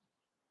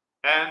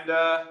 and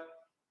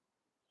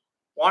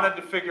wanted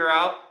to figure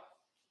out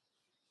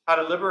how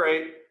to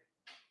liberate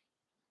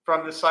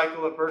from the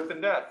cycle of birth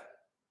and death.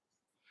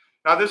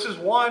 Now, this is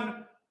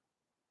one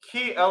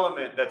key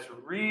element that's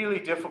really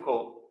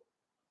difficult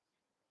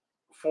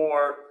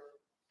for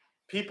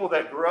people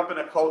that grew up in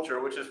a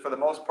culture, which is for the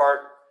most part,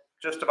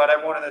 just about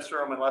everyone in this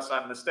room, unless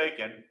I'm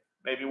mistaken,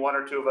 maybe one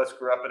or two of us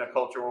grew up in a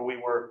culture where we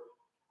were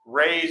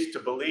raised to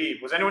believe.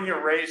 Was anyone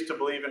here raised to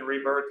believe in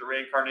rebirth or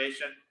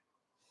reincarnation?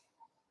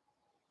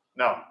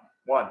 No,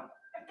 one.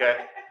 Okay.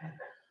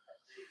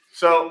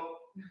 So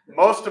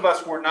most of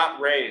us were not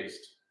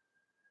raised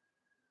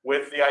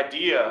with the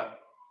idea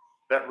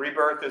that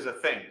rebirth is a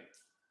thing.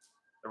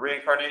 The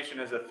reincarnation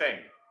is a thing.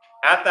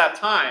 At that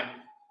time,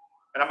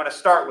 and I'm going to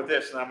start with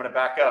this and I'm going to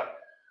back up,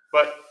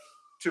 but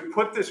to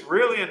put this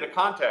really into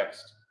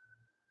context,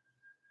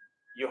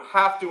 you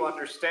have to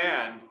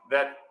understand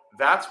that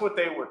that's what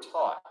they were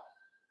taught,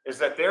 is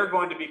that they're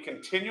going to be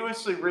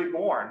continuously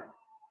reborn,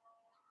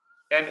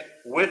 and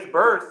with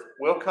birth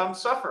will come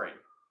suffering.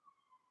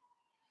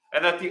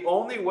 And that the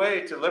only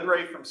way to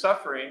liberate from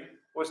suffering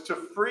was to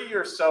free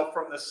yourself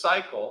from the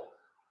cycle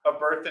of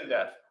birth and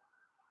death.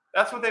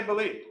 That's what they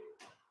believed.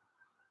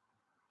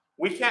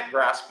 We can't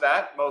grasp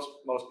that,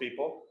 most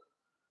people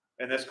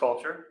in this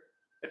culture.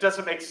 It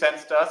doesn't make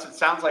sense to us. It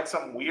sounds like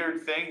some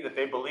weird thing that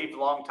they believed a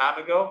long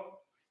time ago.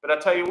 But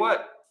I'll tell you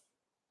what,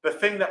 the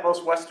thing that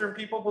most Western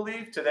people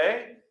believe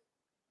today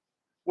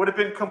would have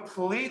been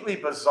completely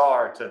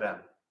bizarre to them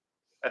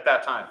at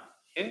that time.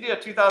 India,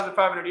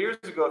 2,500 years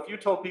ago, if you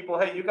told people,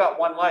 hey, you got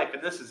one life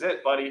and this is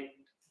it, buddy,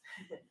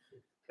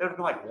 they would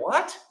be like,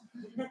 what?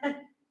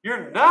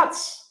 You're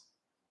nuts.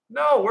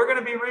 No, we're going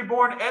to be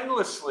reborn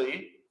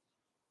endlessly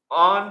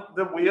on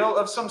the wheel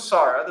of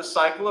samsara, the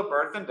cycle of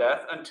birth and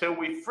death, until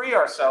we free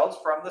ourselves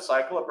from the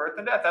cycle of birth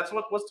and death. That's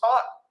what was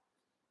taught.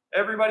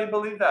 Everybody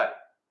believed that.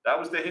 That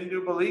was the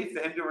Hindu belief, the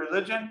Hindu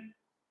religion.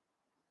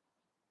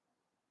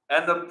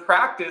 And the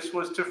practice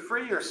was to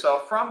free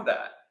yourself from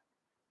that.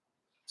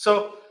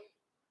 So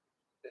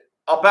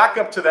I'll back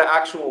up to the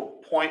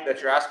actual point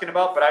that you're asking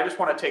about, but I just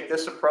want to take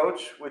this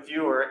approach with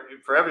you, or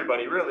for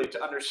everybody really,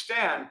 to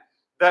understand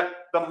that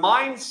the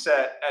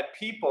mindset at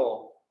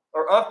people,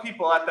 or of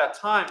people at that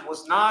time,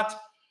 was not,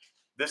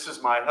 this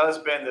is my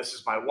husband, this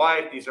is my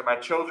wife, these are my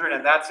children,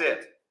 and that's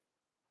it.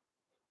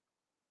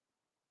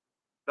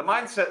 The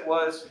mindset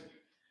was,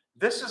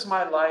 this is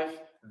my life,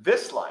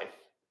 this life.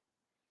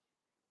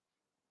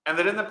 And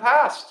that in the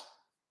past,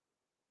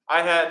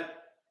 I had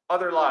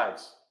other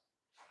lives,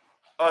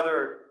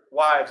 other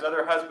wives,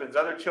 other husbands,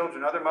 other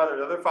children, other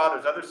mothers, other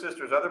fathers, other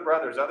sisters, other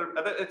brothers,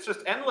 it's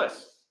just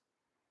endless.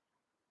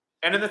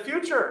 And in the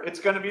future, it's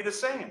going to be the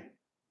same.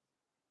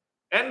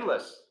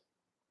 Endless.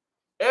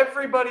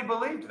 Everybody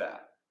believed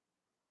that.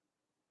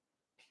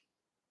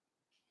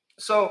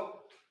 So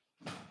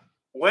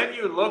when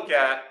you look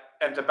at,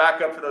 and to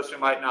back up for those who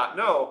might not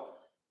know,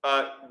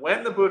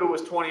 when the Buddha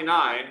was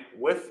 29,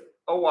 with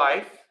a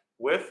wife,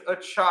 with a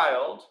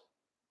child,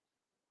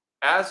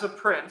 as a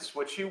prince,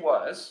 which he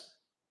was,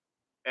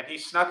 and he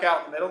snuck out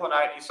in the middle of the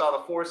night, he saw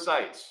the 4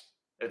 sights.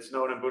 It's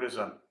known in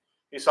Buddhism.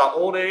 He saw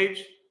old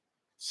age,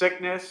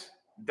 sickness,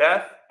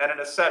 death, and an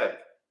ascetic.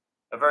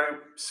 A very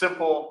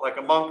simple, like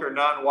a monk or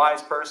nun,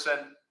 wise person.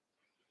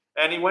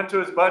 And he went to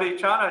his buddy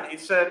Chana and he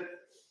said,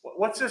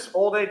 what's this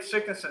old age,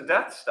 sickness, and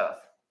death stuff?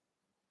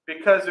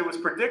 Because it was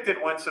predicted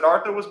when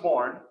Siddhartha was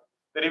born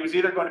that he was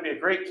either going to be a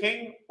great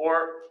king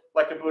or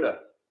like a Buddha.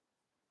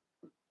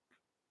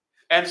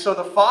 And so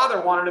the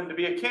father wanted him to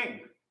be a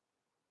king.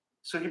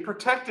 So he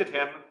protected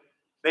him.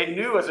 They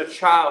knew as a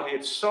child he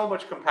had so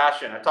much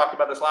compassion. I talked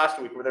about this last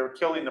week where they were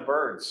killing the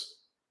birds,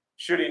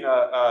 shooting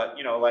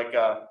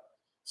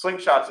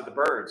slingshots at the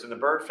birds, and the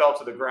bird fell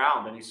to the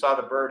ground, and he saw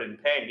the bird in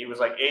pain. He was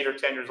like 8 or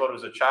 10 years old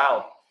as a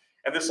child.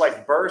 And this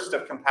like burst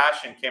of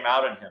compassion came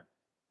out in him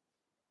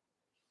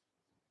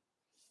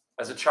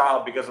as a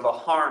child because of the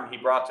harm he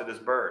brought to this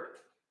bird.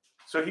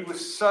 So he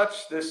was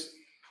such this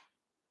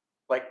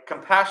like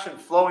compassion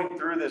flowing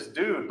through this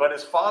dude, but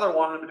his father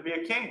wanted him to be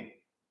a king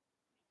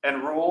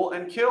and rule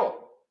and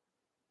kill.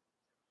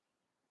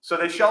 So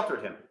they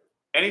sheltered him.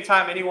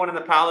 Anytime anyone in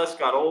the palace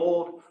got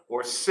old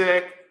or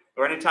sick,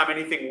 or anytime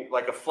anything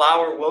like a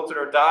flower wilted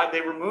or died,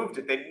 they removed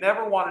it. They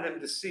never wanted him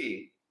to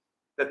see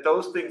that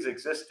those things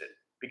existed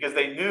because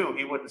they knew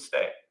he wouldn't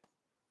stay.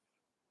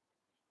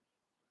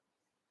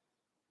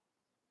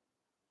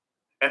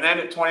 And then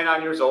at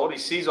 29 years old, he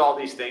sees all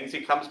these things.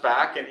 He comes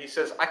back and he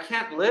says, I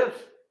can't live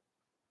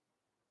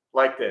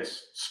like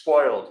this,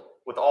 spoiled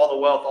with all the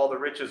wealth, all the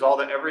riches, all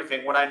the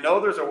everything, when I know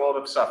there's a world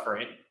of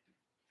suffering.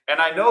 And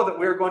I know that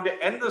we're going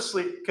to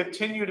endlessly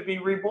continue to be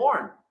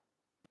reborn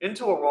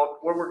into a world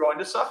where we're going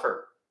to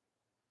suffer.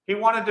 He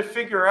wanted to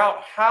figure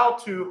out how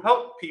to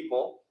help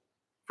people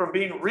from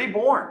being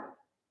reborn.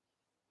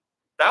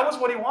 That was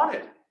what he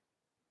wanted.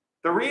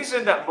 The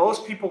reason that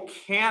most people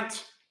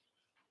can't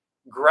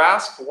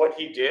grasp what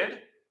he did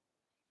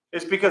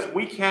is because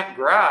we can't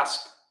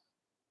grasp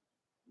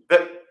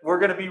that we're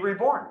going to be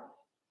reborn.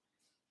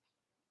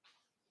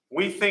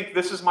 We think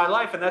this is my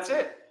life and that's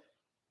it.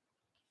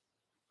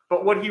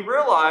 But what he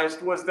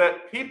realized was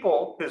that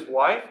people, his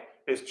wife,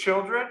 his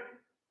children,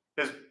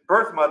 his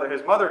birth mother,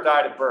 his mother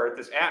died at birth,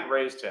 his aunt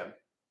raised him.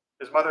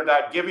 His mother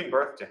died giving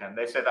birth to him.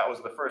 They said that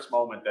was the first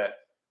moment that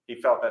he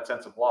felt that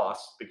sense of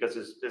loss because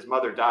his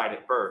mother died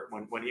at birth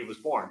when he was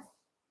born.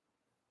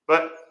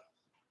 But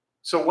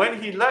so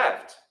when he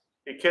left,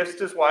 he kissed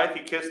his wife,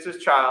 he kissed his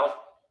child,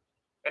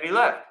 and he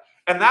left.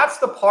 And that's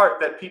the part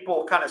that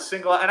people kind of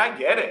single out. And I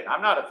get it.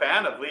 I'm not a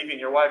fan of leaving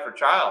your wife or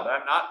child.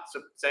 I'm not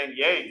saying,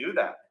 yay, do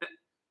that.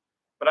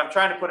 But I'm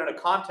trying to put in a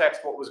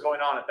context what was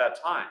going on at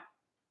that time.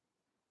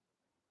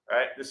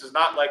 Right? This is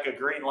not like a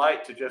green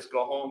light to just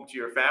go home to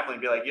your family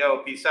and be like, yo,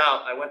 peace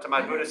out. I went to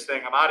my Buddhist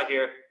thing. I'm out of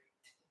here.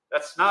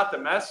 That's not the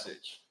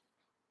message.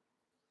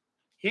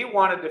 He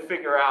wanted to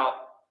figure out,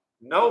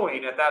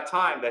 knowing at that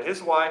time that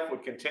his wife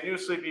would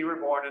continuously be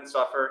reborn and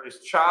suffer, his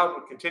child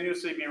would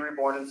continuously be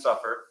reborn and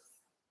suffer.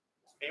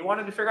 He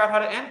wanted to figure out how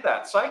to end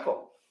that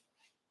cycle.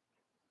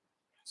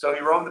 So he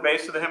roamed the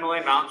base of the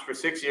Himalayan mountains for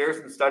 6 years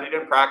and studied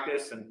and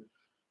practiced and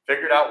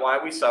figured out why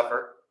we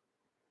suffer.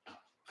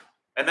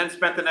 And then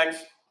spent the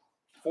next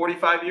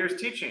 45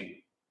 years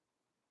teaching.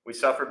 We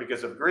suffer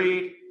because of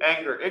greed,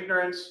 anger,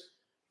 ignorance.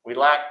 We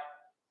lack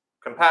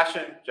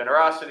compassion,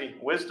 generosity,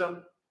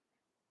 wisdom.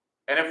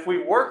 And if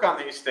we work on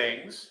these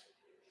things,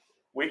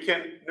 we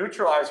can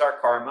neutralize our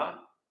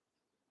karma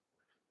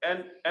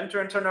and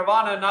enter into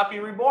nirvana and not be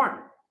reborn,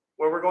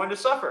 where we're going to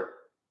suffer.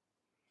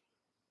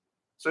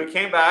 So he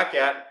came back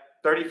at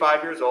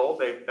 35 years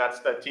old. That's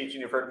that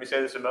teaching. You've heard me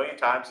say this a million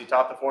times. He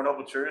taught the Four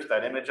Noble Truths,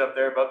 that image up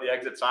there above the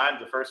exit sign,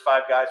 the first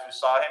 5 guys who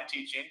saw him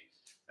teaching.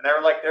 And they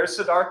were like, there's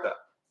Siddhartha.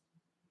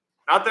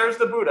 Not there's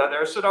the Buddha,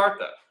 there's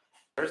Siddhartha.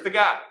 There's the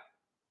guy.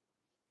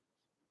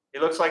 He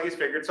looks like he's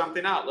figured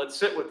something out. Let's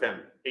sit with him.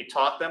 He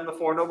taught them the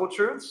Four Noble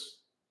Truths.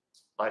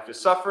 Life is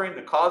suffering,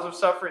 the cause of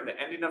suffering, the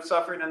ending of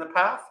suffering, and the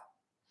path.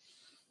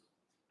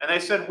 And they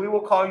said, we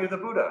will call you the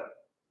Buddha,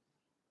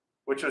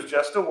 which was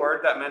just a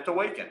word that meant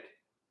awakened.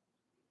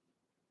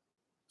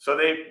 So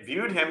they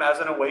viewed him as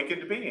an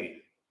awakened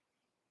being.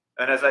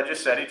 And as I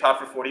just said, he taught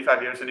for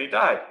 45 years and he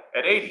died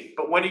at 80.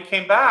 But when he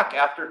came back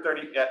after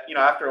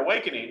after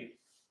awakening,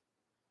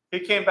 he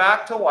came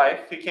back to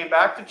wife, he came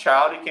back to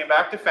child, he came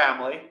back to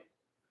family.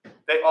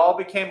 They all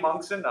became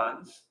monks and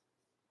nuns.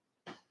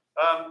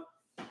 I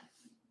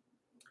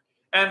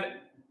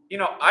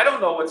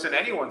don't know what's in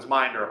anyone's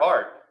mind or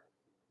heart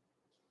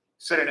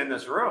sitting in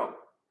this room.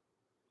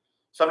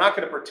 So I'm not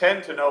going to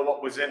pretend to know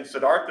what was in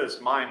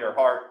Siddhartha's mind or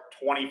heart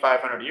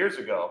 2,500 years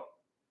ago.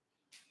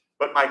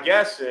 But my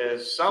guess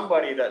is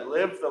somebody that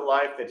lived the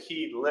life that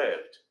he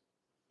lived,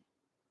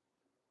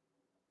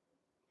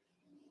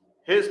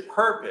 his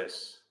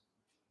purpose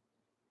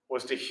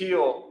was to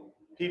heal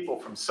people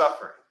from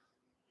suffering.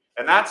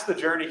 And that's the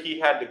journey he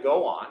had to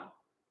go on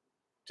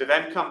to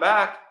then come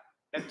back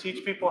and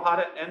teach people how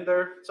to end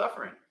their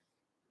suffering.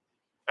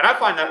 And I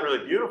find that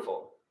really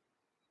beautiful.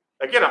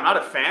 Again, I'm not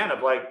a fan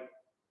of like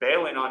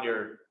bailing on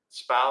your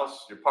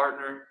spouse, your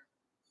partner,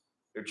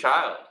 your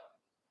child.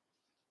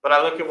 But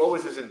I look at what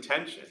was his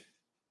intention.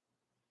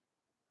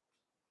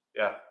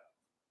 Yeah.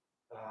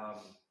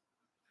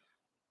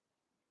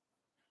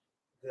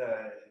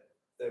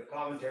 The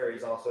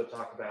commentaries also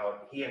talk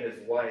about he and his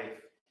wife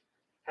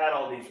had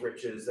all these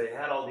riches. They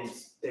had all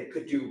these, they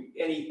could do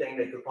anything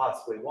they could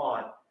possibly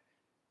want.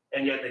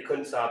 And yet they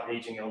couldn't stop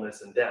aging,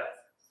 illness, and death.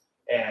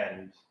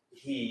 And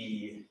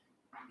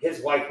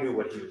his wife knew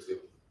what he was doing.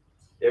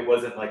 It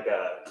wasn't like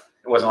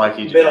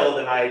he middle of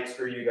the night,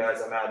 screw you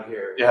guys, I'm out of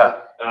here.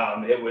 Yeah.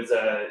 It was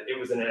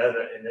an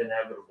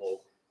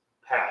inevitable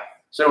path.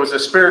 So it was a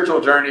spiritual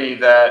journey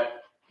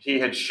that he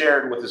had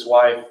shared with his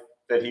wife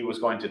that he was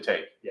going to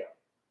take. Yeah.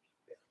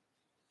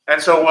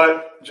 And so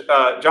what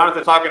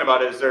Jonathan's talking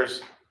about is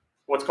there's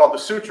what's called the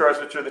sutras,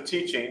 which are the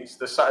teachings.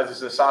 This is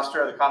the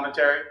sastra, the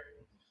commentary.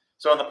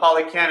 So in the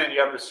Pali Canon, you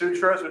have the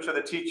sutras, which are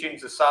the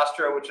teachings, the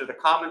sastra, which are the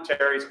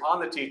commentaries on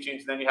the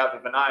teachings. Then you have the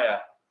Vinaya,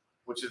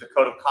 which is the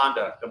code of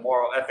conduct, the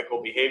moral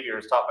ethical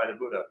behaviors taught by the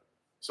Buddha.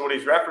 So what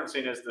he's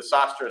referencing is the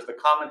sastras, the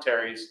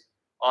commentaries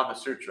on the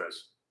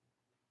sutras.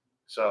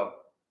 So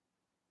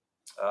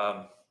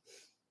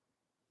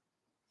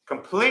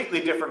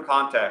completely different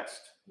context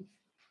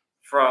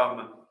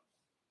from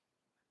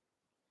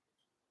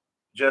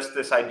just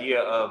this idea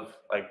of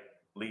like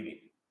leaving.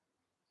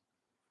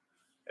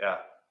 Yeah.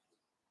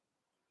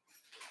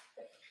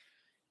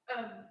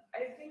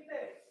 I think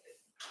that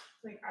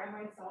like I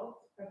myself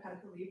have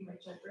had to leave my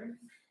children.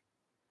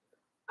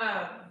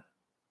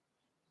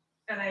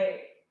 And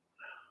I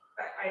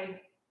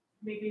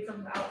maybe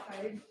from the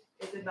outside,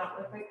 it did not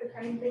look like the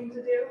kind thing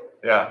to do.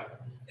 Yeah.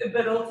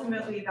 But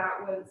ultimately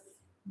that was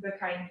the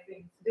kind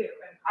thing to do.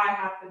 And I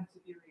happened to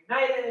be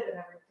reunited and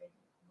everything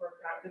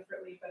worked out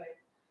differently, but I've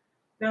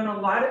known a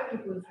lot of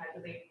people who've had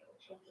to leave their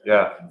children.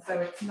 Yeah. And so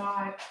it's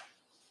not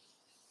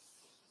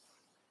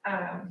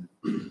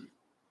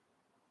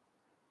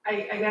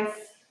I guess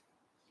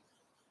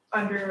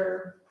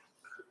under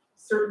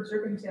certain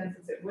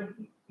circumstances it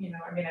wouldn't,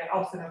 I mean, I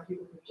also know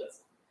people who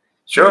just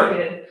Sure.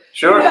 needed,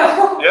 Sure.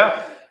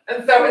 Yeah.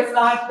 And so it's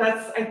not,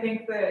 I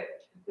think that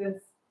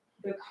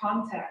the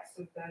context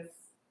of this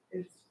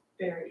is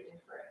very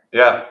different.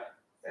 Yeah.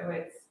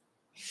 So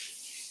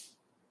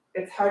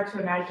it's hard to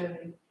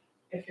imagine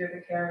if you're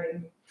the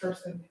caring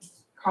person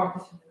who's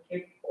competent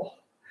and capable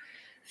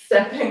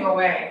stepping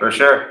away. For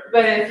sure.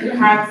 But if you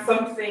have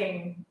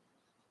something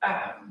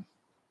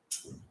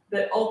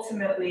that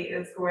ultimately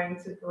is going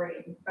to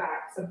bring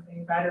back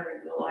something better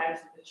in the lives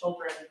of the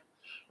children,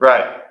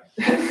 Right.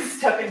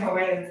 stepping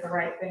away is the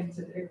right thing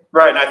to do.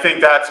 Right. And I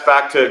think that's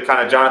back to kind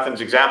of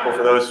Jonathan's example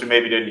for those who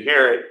maybe didn't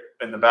hear it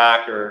in the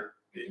back, or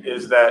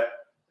is that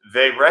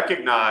they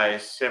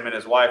recognized, him and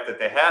his wife, that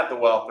they had the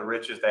wealth, the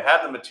riches, they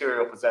had the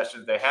material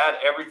possessions, they had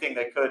everything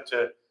they could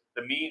to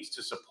the means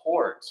to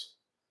support.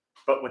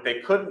 But what they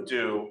couldn't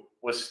do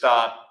was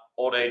stop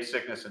old age,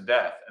 sickness, and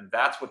death. And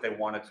that's what they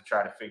wanted to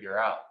try to figure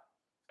out.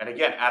 And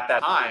again, at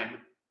that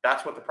time,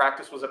 that's what the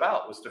practice was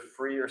about, was to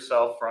free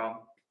yourself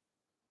from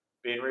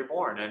being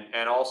reborn,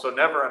 and also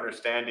never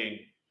understanding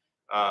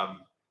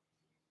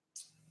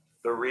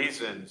the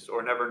reasons,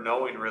 or never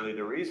knowing really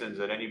the reasons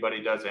that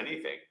anybody does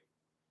anything.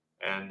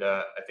 And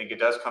I think it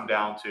does come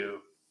down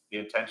to the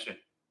intention.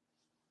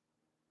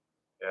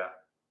 Yeah.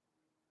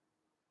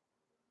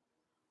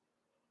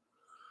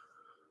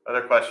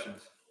 Other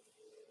questions?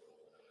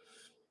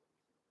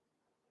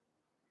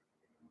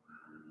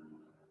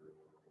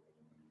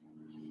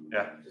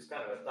 Yeah. Just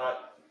kind of a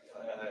thought,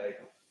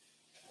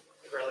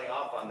 trailing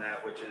off on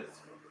that, which is,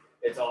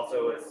 it's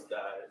also a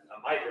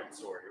migrant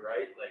story,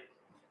 right? Like,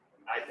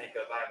 I have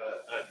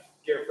a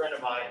dear friend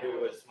of mine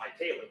who was my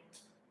tailor,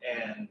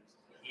 and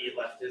he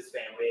left his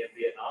family in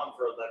Vietnam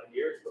for 11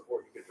 years before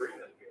he could bring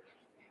them here.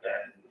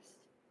 And,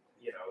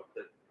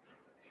 the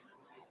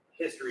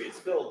history is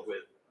filled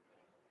with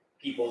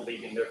people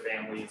leaving their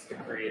families to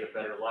create a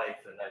better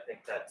life, and I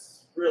think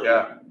that's really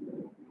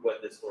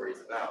what this story is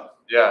about.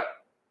 Yeah.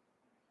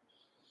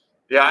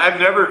 Yeah, I've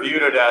never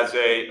viewed it as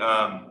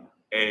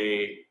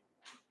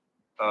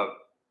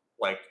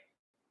like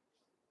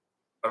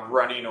a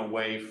running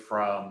away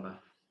from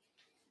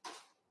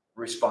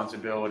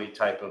responsibility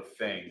type of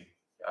thing.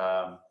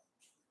 I've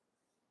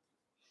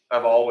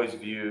always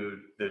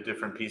viewed the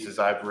different pieces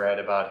I've read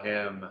about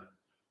him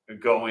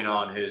going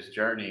on his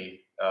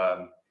journey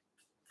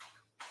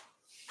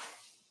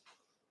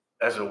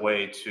as a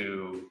way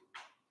to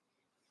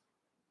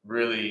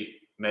really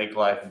make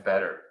life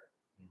better.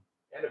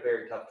 And a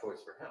very tough choice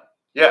for him.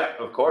 Yeah,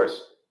 of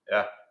course.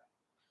 Yeah.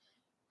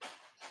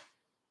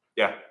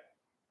 Yeah. I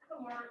have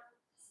a more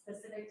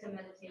specific to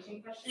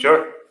meditation question.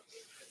 Sure.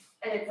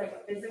 And it's like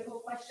a physical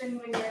question.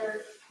 When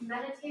you're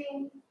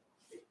meditating,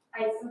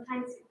 I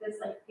sometimes get this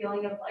like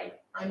feeling of like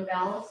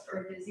unbalanced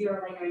or dizzy,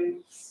 or like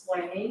I'm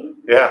swaying.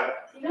 Yeah.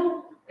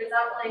 Is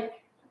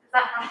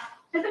that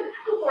happen?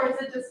 Or is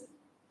it just?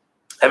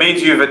 That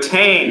means you've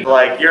attained,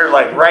 like you're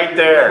like right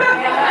there.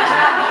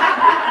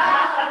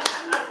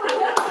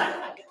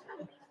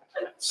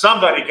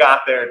 Somebody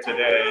got there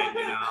today,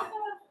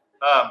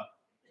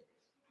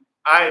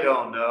 I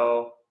don't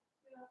know.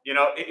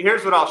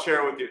 Here's what I'll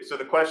share with you. So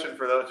the question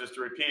for those, just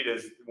to repeat,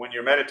 is when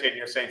you're meditating,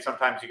 you're saying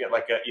sometimes you get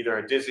like either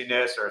a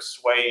dizziness or a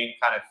swaying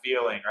kind of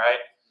feeling,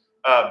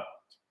 right?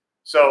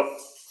 So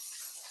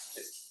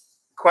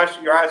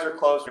question, your eyes are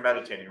closed, you're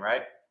meditating,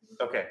 right?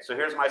 Okay, so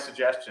here's my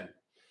suggestion.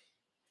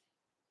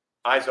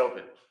 Eyes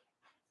open.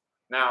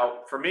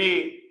 Now, for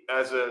me,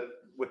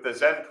 with the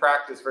Zen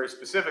practice very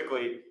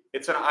specifically,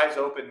 it's an eyes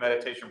open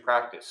meditation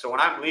practice. So when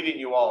I'm leading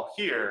you all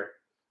here,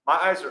 my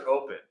eyes are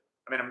open.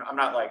 I mean, I'm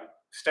not like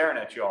staring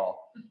at you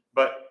all,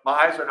 but my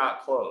eyes are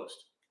not closed.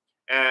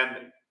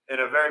 And in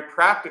a very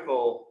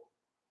practical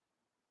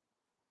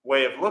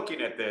way of looking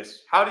at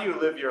this, how do you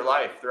live your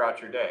life throughout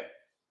your day?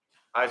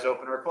 Eyes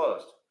open or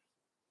closed?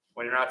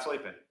 when you're not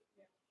sleeping.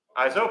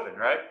 Eyes open,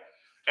 right?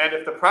 And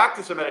if the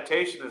practice of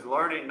meditation is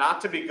learning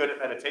not to be good at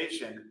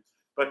meditation,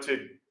 but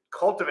to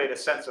cultivate a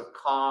sense of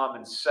calm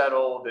and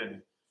settled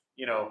and,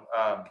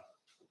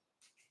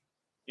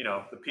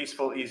 the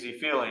peaceful, easy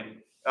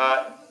feeling,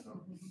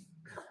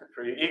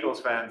 for you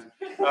Eagles fans,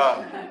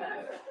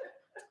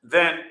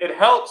 then it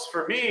helps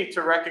for me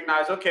to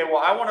recognize, okay, well,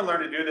 I want to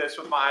learn to do this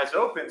with my eyes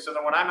open so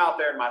that when I'm out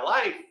there in my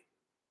life,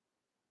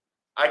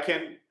 I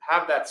can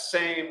have that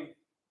same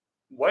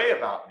way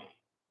about me.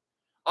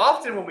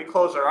 Often when we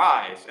close our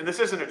eyes, and this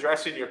isn't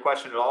addressing your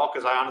question at all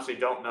because I honestly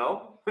don't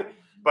know,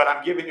 but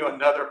I'm giving you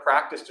another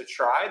practice to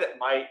try that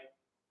might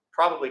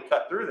probably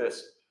cut through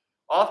this.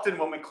 Often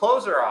when we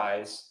close our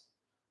eyes,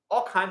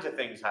 all kinds of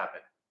things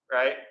happen,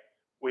 right?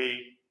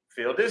 We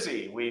feel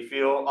dizzy, we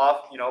feel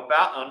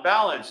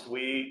unbalanced,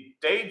 we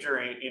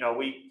daydream,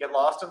 we get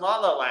lost in la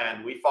la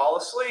land, we fall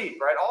asleep,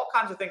 right? All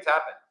kinds of things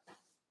happen.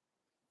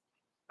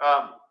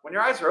 When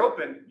your eyes are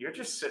open, you're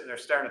just sitting there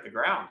staring at the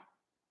ground.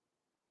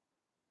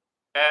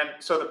 And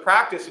so the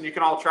practice, and you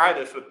can all try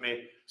this with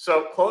me.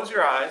 So close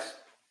your eyes.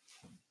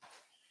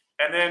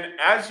 And then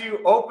as you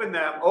open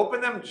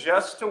them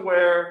just to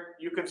where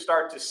you can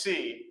start to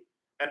see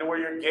and to where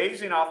you're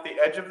gazing off the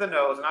edge of the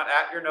nose, not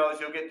at your nose,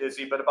 you'll get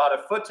dizzy, but about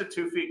 1 foot to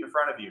 2 feet in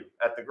front of you,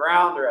 at the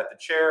ground or at the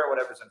chair or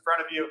whatever's in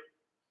front of you.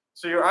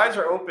 So your eyes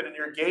are open and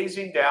you're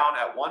gazing down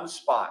at one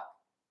spot.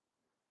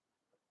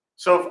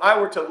 So if I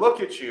were to look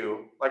at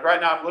you, like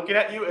right now I'm looking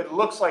at you, it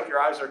looks like your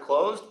eyes are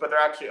closed, but they're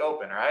actually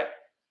open, right?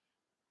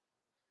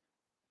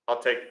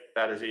 I'll take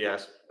that as a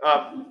yes.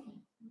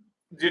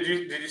 Did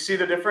you see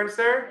the difference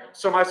there?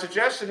 So my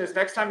suggestion is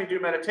next time you do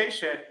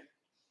meditation,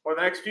 or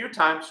the next few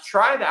times,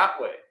 try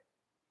that way.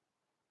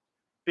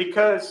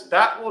 Because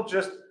that will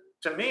just,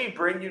 to me,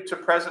 bring you to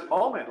present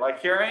moment.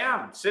 Like here I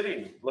am,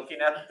 sitting, looking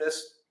at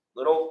this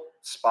little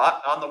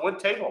spot on the wood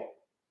table.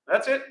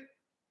 That's it.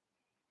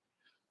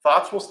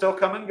 Thoughts will still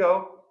come and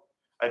go.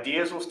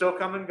 Ideas will still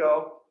come and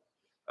go.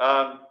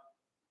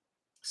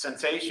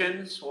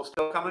 Sensations will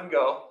still come and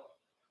go.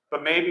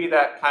 But maybe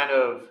that kind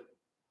of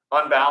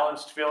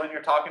unbalanced feeling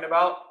you're talking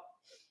about,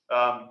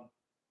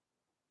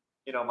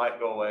 might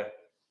go away.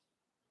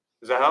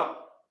 Does that help?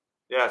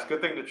 Yeah, it's a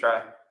good thing to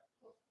try.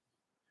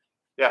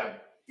 Yeah.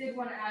 I did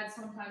want to add,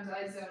 sometimes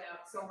I zone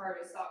out so hard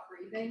I stop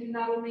breathing, and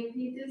that will make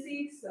me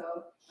dizzy,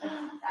 so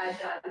I add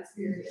that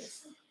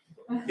experience.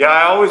 Yeah,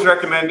 I always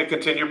recommend to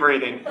continue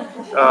breathing.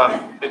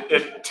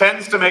 It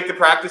tends to make the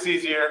practice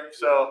easier,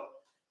 so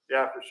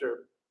yeah, for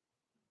sure.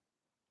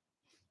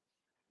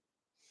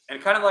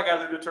 And kind of like I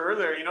alluded to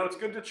earlier, it's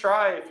good to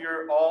try. If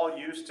you're all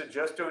used to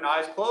just doing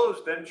eyes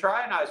closed, then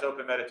try an eyes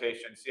open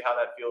meditation, see how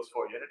that feels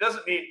for you. And it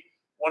doesn't mean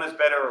one is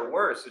better or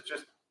worse. It's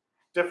just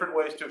different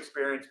ways to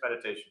experience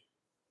meditation.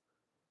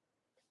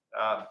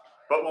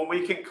 But when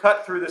we can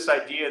cut through this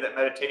idea that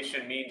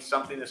meditation means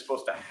something that's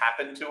supposed to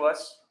happen to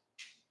us,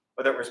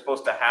 or that we're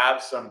supposed to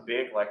have some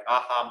big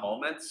aha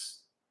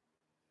moments,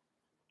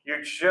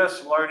 you're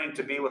just learning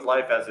to be with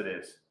life as it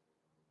is.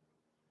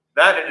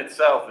 That in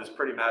itself is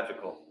pretty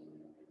magical.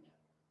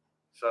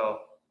 So,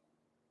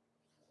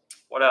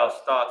 what else?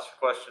 Thoughts,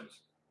 questions?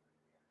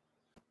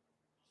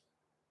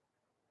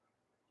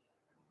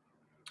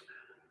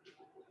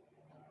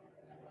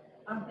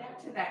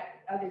 Back to that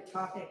other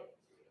topic,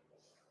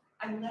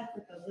 I'm left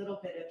with a little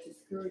bit of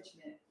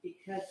discouragement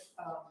because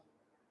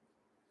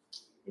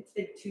it's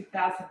been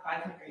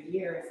 2,500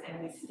 years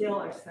and we still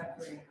are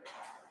suffering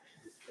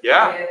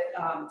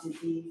with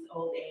disease,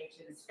 old age,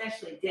 and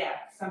especially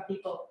death. Some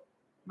people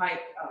might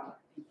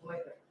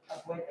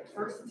avoid the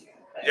first two.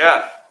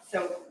 Yeah.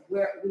 So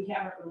we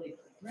haven't really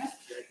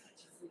progressed very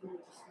much. It's really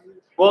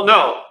discouraging. Well,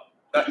 no.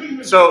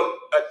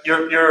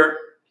 You're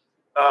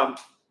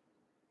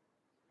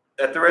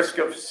at the risk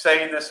of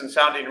saying this and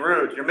sounding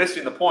rude, you're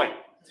missing the point.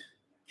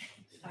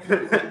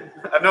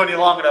 I've known you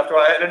long enough to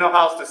I didn't know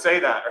how else to say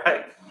that,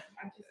 right?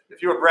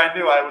 If you were brand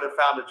new, I would have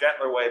found a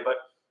gentler way. But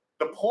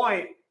the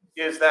point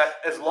is that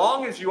as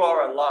long as you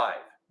are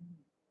alive,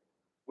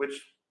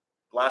 which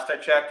last I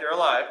checked, you're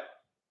alive,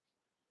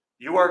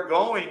 you are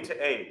going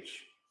to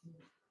age.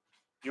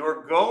 You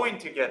are going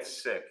to get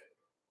sick.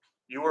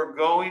 You are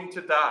going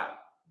to die.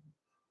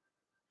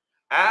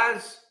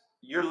 As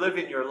you're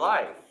living your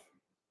life,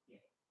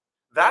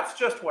 that's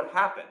just what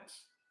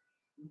happens.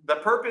 The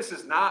purpose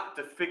is not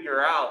to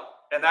figure out,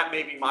 and that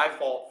may be my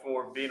fault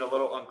for being a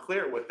little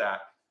unclear with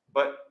that,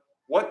 but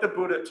what the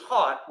Buddha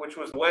taught, which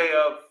was a way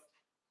of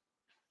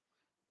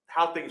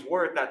how things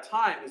were at that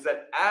time, is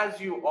that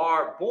as you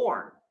are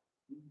born,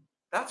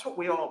 that's what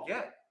we all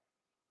get.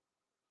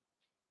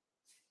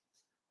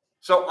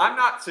 So I'm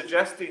not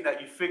suggesting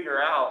that you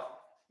figure out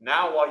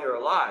now while you're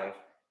alive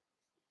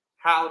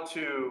how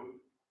to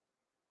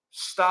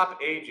stop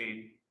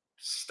aging,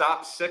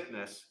 stop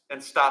sickness,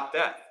 and stop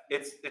death.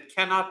 It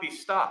cannot be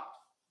stopped.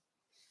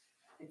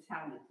 It's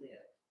how you live.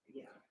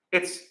 Yeah.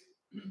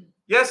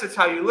 It's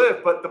how you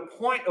live, but the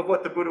point of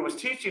what the Buddha was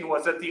teaching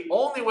was that the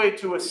only way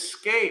to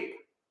escape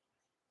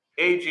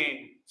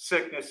aging,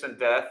 sickness, and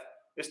death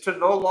is to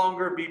no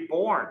longer be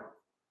born.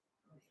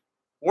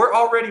 We're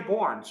already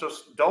born, so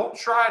don't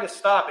try to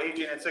stop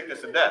aging and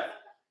sickness and death.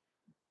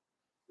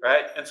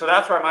 Right? And so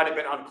that's where I might have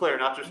been unclear,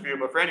 not just for you,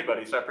 but for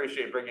anybody. So I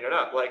appreciate bringing it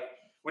up. Like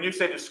when you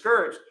say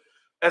discouraged,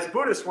 as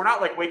Buddhists, we're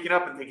not like waking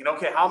up and thinking,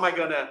 okay, how am I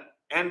going to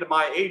end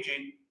my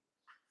aging?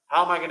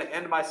 How am I going to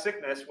end my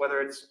sickness, whether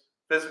it's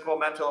physical,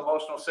 mental,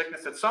 emotional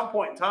sickness? At some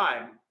point in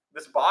time,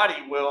 this body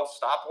will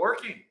stop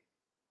working.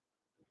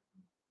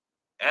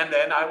 And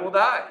then I will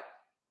die.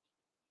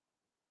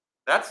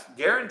 That's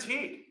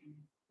guaranteed.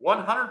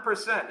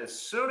 100%. As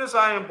soon as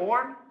I am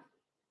born,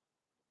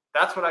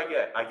 that's what I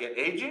get. I get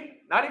aging,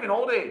 not even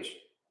old age.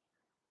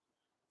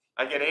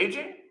 I get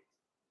aging,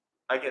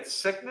 I get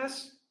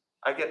sickness,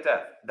 I get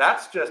death.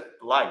 That's just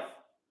life.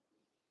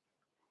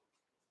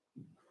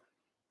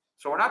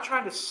 So we're not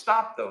trying to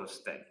stop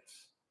those things.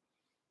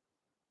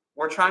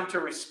 We're trying to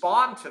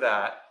respond to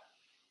that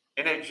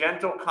in a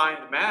gentle,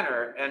 kind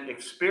manner and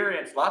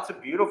experience lots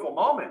of beautiful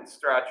moments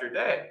throughout your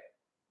day.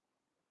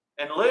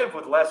 And live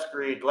with less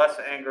greed, less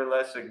anger,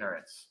 less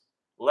ignorance,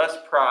 less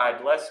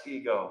pride, less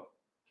ego.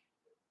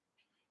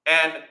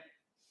 And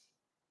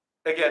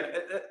again,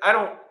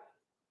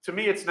 to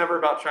me, it's never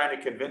about trying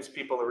to convince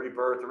people of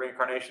rebirth or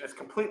reincarnation. It's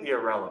completely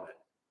irrelevant.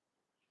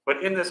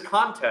 But in this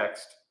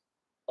context,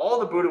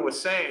 all the Buddha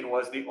was saying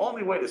was the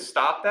only way to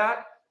stop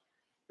that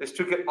is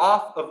to get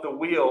off of the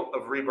wheel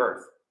of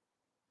rebirth.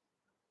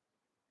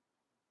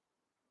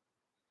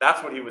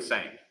 That's what he was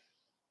saying.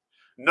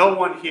 No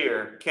one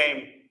here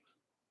came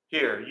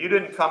here. You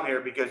didn't come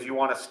here because you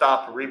want to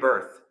stop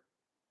rebirth.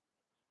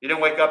 You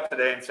didn't wake up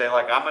today and say,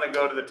 like, I'm going to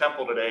go to the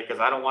temple today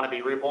because I don't want to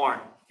be reborn.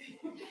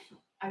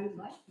 I would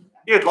like to.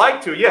 You'd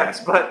like to,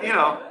 yes, but,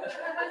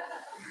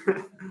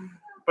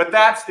 but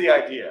that's the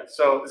idea.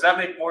 So does that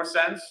make more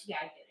sense? Yeah,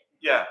 I get it.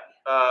 Yeah.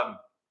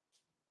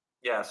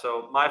 Yeah,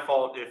 so my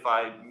fault if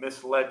I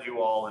misled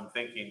you all in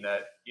thinking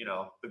that,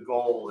 the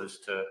goal is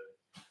to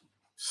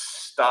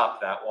stop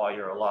that while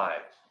you're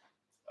alive.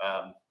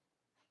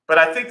 But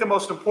I think the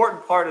most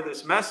important part of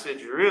this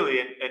message really,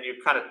 and you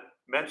kind of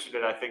mentioned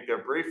it, I think there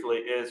briefly,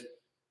 is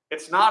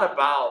it's not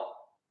about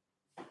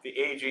the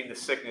aging, the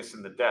sickness,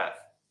 and the death.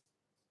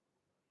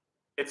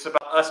 It's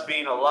about us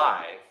being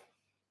alive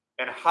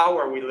and how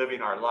are we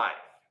living our life?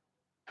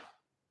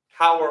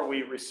 How are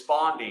we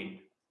responding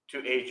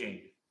to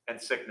aging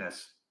and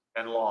sickness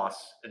and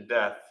loss and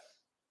death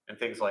and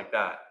things like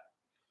that?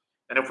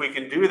 And if we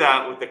can do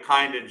that with a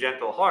kind and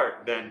gentle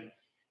heart, then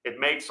it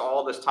makes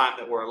all this time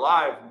that we're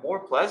alive more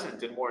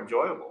pleasant and more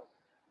enjoyable.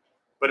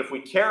 But if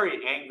we carry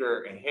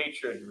anger and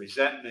hatred and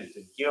resentment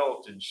and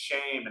guilt and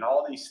shame and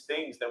all these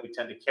things that we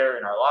tend to carry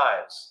in our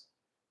lives,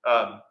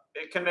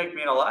 it can make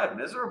being alive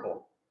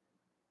miserable.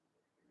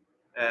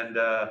 And,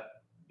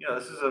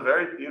 this is a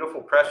very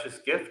beautiful, precious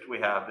gift we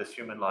have, this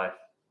human life.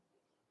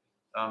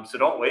 So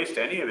don't waste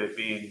any of it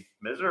being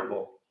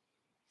miserable.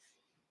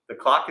 The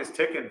clock is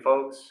ticking,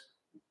 folks,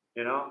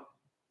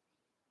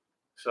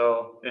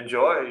 So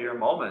enjoy your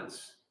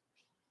moments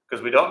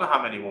because we don't know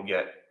how many we'll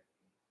get.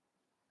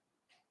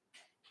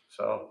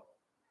 So,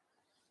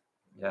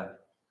 yeah.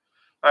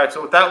 All right,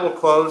 so with that, we'll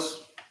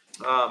close.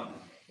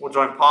 We'll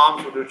join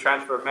palms. We'll do a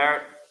transfer of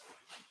merit.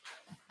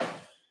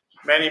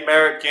 May any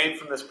merit gained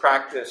from this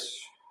practice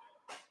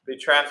be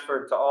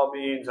transferred to all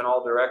beings in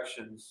all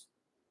directions.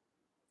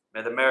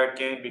 May the merit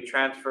gained be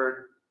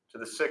transferred to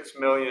the 6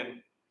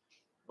 million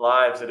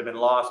lives that have been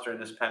lost during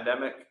this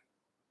pandemic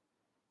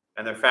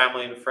and their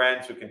family and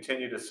friends who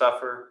continue to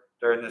suffer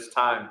during this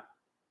time,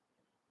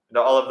 and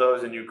to all of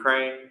those in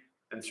Ukraine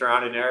and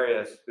surrounding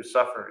areas who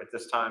suffer at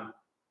this time.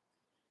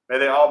 May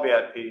they all be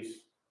at peace.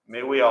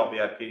 May we all be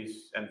at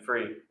peace and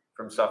free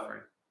from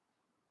suffering.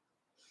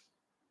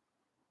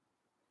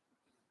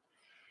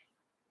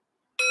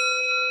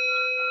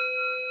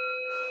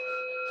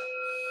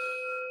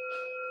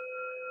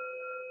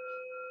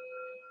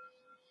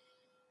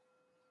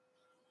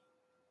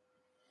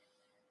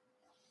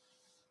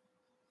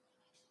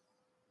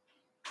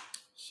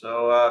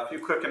 So a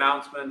few quick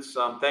announcements.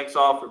 Thanks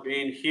all for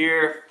being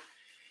here.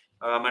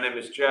 My name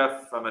is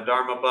Jeff. I'm a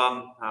Dharma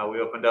bum.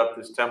 We opened up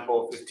this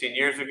temple 15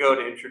 years ago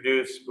to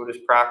introduce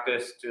Buddhist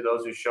practice to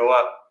those who show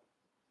up.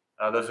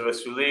 Those of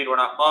us who lead, we're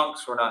not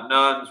monks, we're not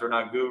nuns, we're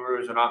not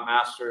gurus, we're not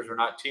masters, we're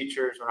not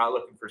teachers, we're not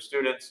looking for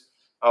students.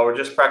 We're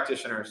just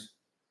practitioners.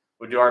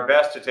 We do our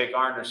best to take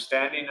our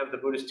understanding of the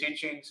Buddhist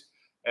teachings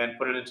and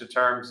put it into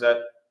terms that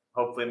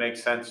hopefully make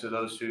sense to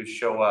those who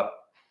show up.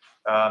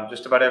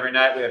 Just about every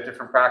night we have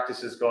different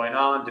practices going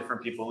on,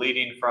 different people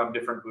leading from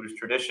different Buddhist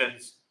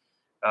traditions.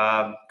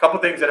 A couple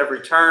things that have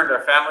returned.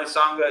 Our family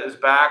Sangha is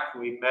back.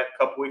 We met a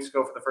couple weeks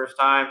ago for the first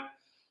time,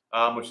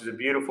 which is a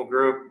beautiful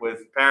group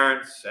with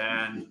parents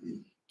and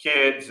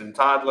kids and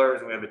toddlers.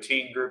 And we have a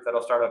teen group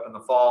that'll start up in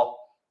the fall.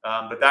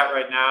 But that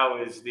right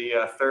now is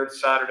the third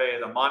Saturday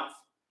of the month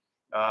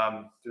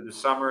through the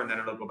summer, and then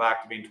it'll go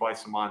back to being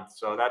twice a month.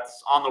 So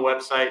that's on the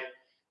website.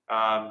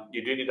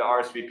 You do need to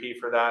RSVP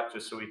for that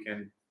just so we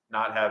can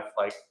not have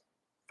like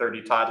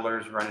 30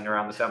 toddlers running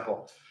around the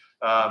temple.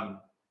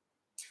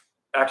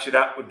 Actually,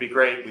 that would be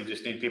great. We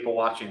just need people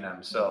watching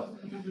them. So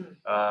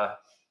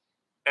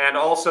And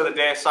also the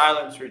Day of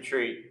Silence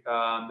retreat.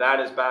 That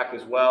is back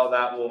as well.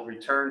 That will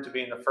return to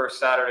being the first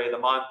Saturday of the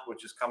month,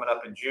 which is coming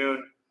up in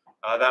June.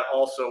 That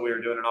also, we are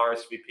doing an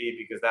RSVP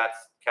because that's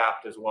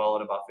capped as well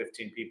at about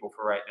 15 people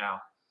for right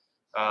now.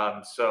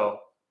 So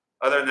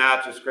other than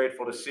that, just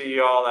grateful to see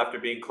you all after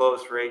being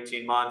closed for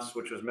 18 months,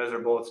 which was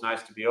miserable. It's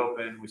nice to be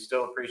open. We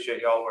still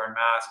appreciate y'all wearing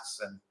masks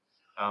and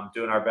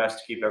doing our best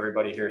to keep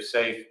everybody here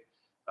safe.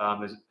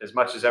 As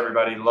much as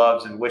everybody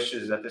loves and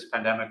wishes that this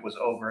pandemic was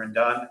over and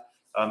done,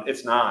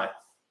 it's not.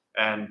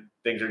 And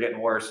things are getting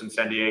worse in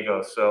San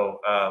Diego. So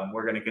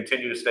we're going to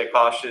continue to stay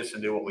cautious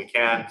and do what we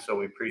can. So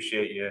we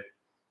appreciate you,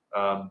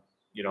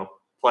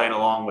 playing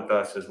along with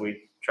us as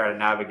we try to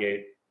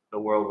navigate the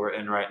world we're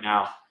in right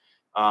now.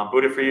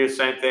 Buddha for You,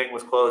 same thing,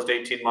 was closed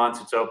 18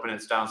 months. It's open.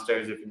 It's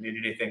downstairs. If you need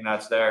anything,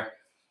 that's there.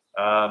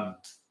 And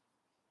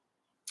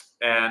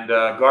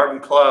Garden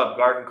Club,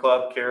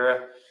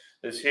 Kira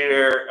is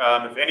here.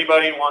 If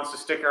anybody wants to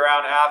stick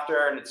around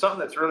after, and it's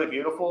something that's really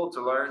beautiful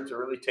to learn to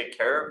really take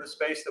care of the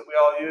space that we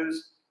all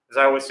use. As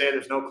I always say,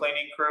 there's no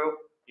cleaning crew.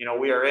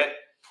 We are it.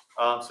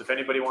 So if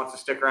anybody wants to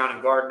stick around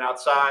and garden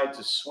outside,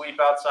 to sweep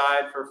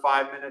outside for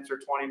 5 minutes or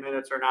 20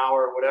 minutes or an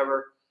hour or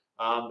whatever,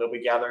 they'll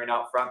be gathering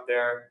out front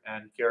there,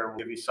 and Kara will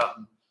give you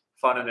something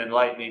fun and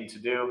enlightening to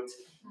do,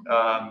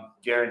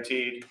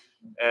 guaranteed.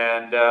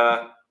 And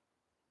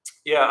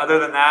yeah, other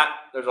than that,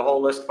 there's a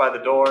whole list by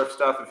the door of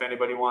stuff. If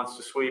anybody wants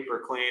to sweep or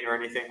clean or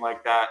anything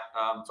like that,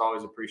 it's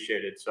always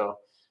appreciated. So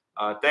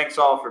thanks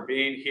all for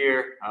being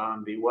here.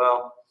 Be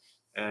well,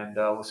 and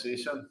we'll see you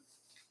soon.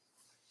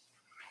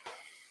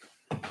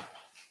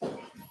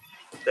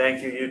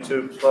 Thank you,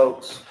 YouTube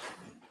folks.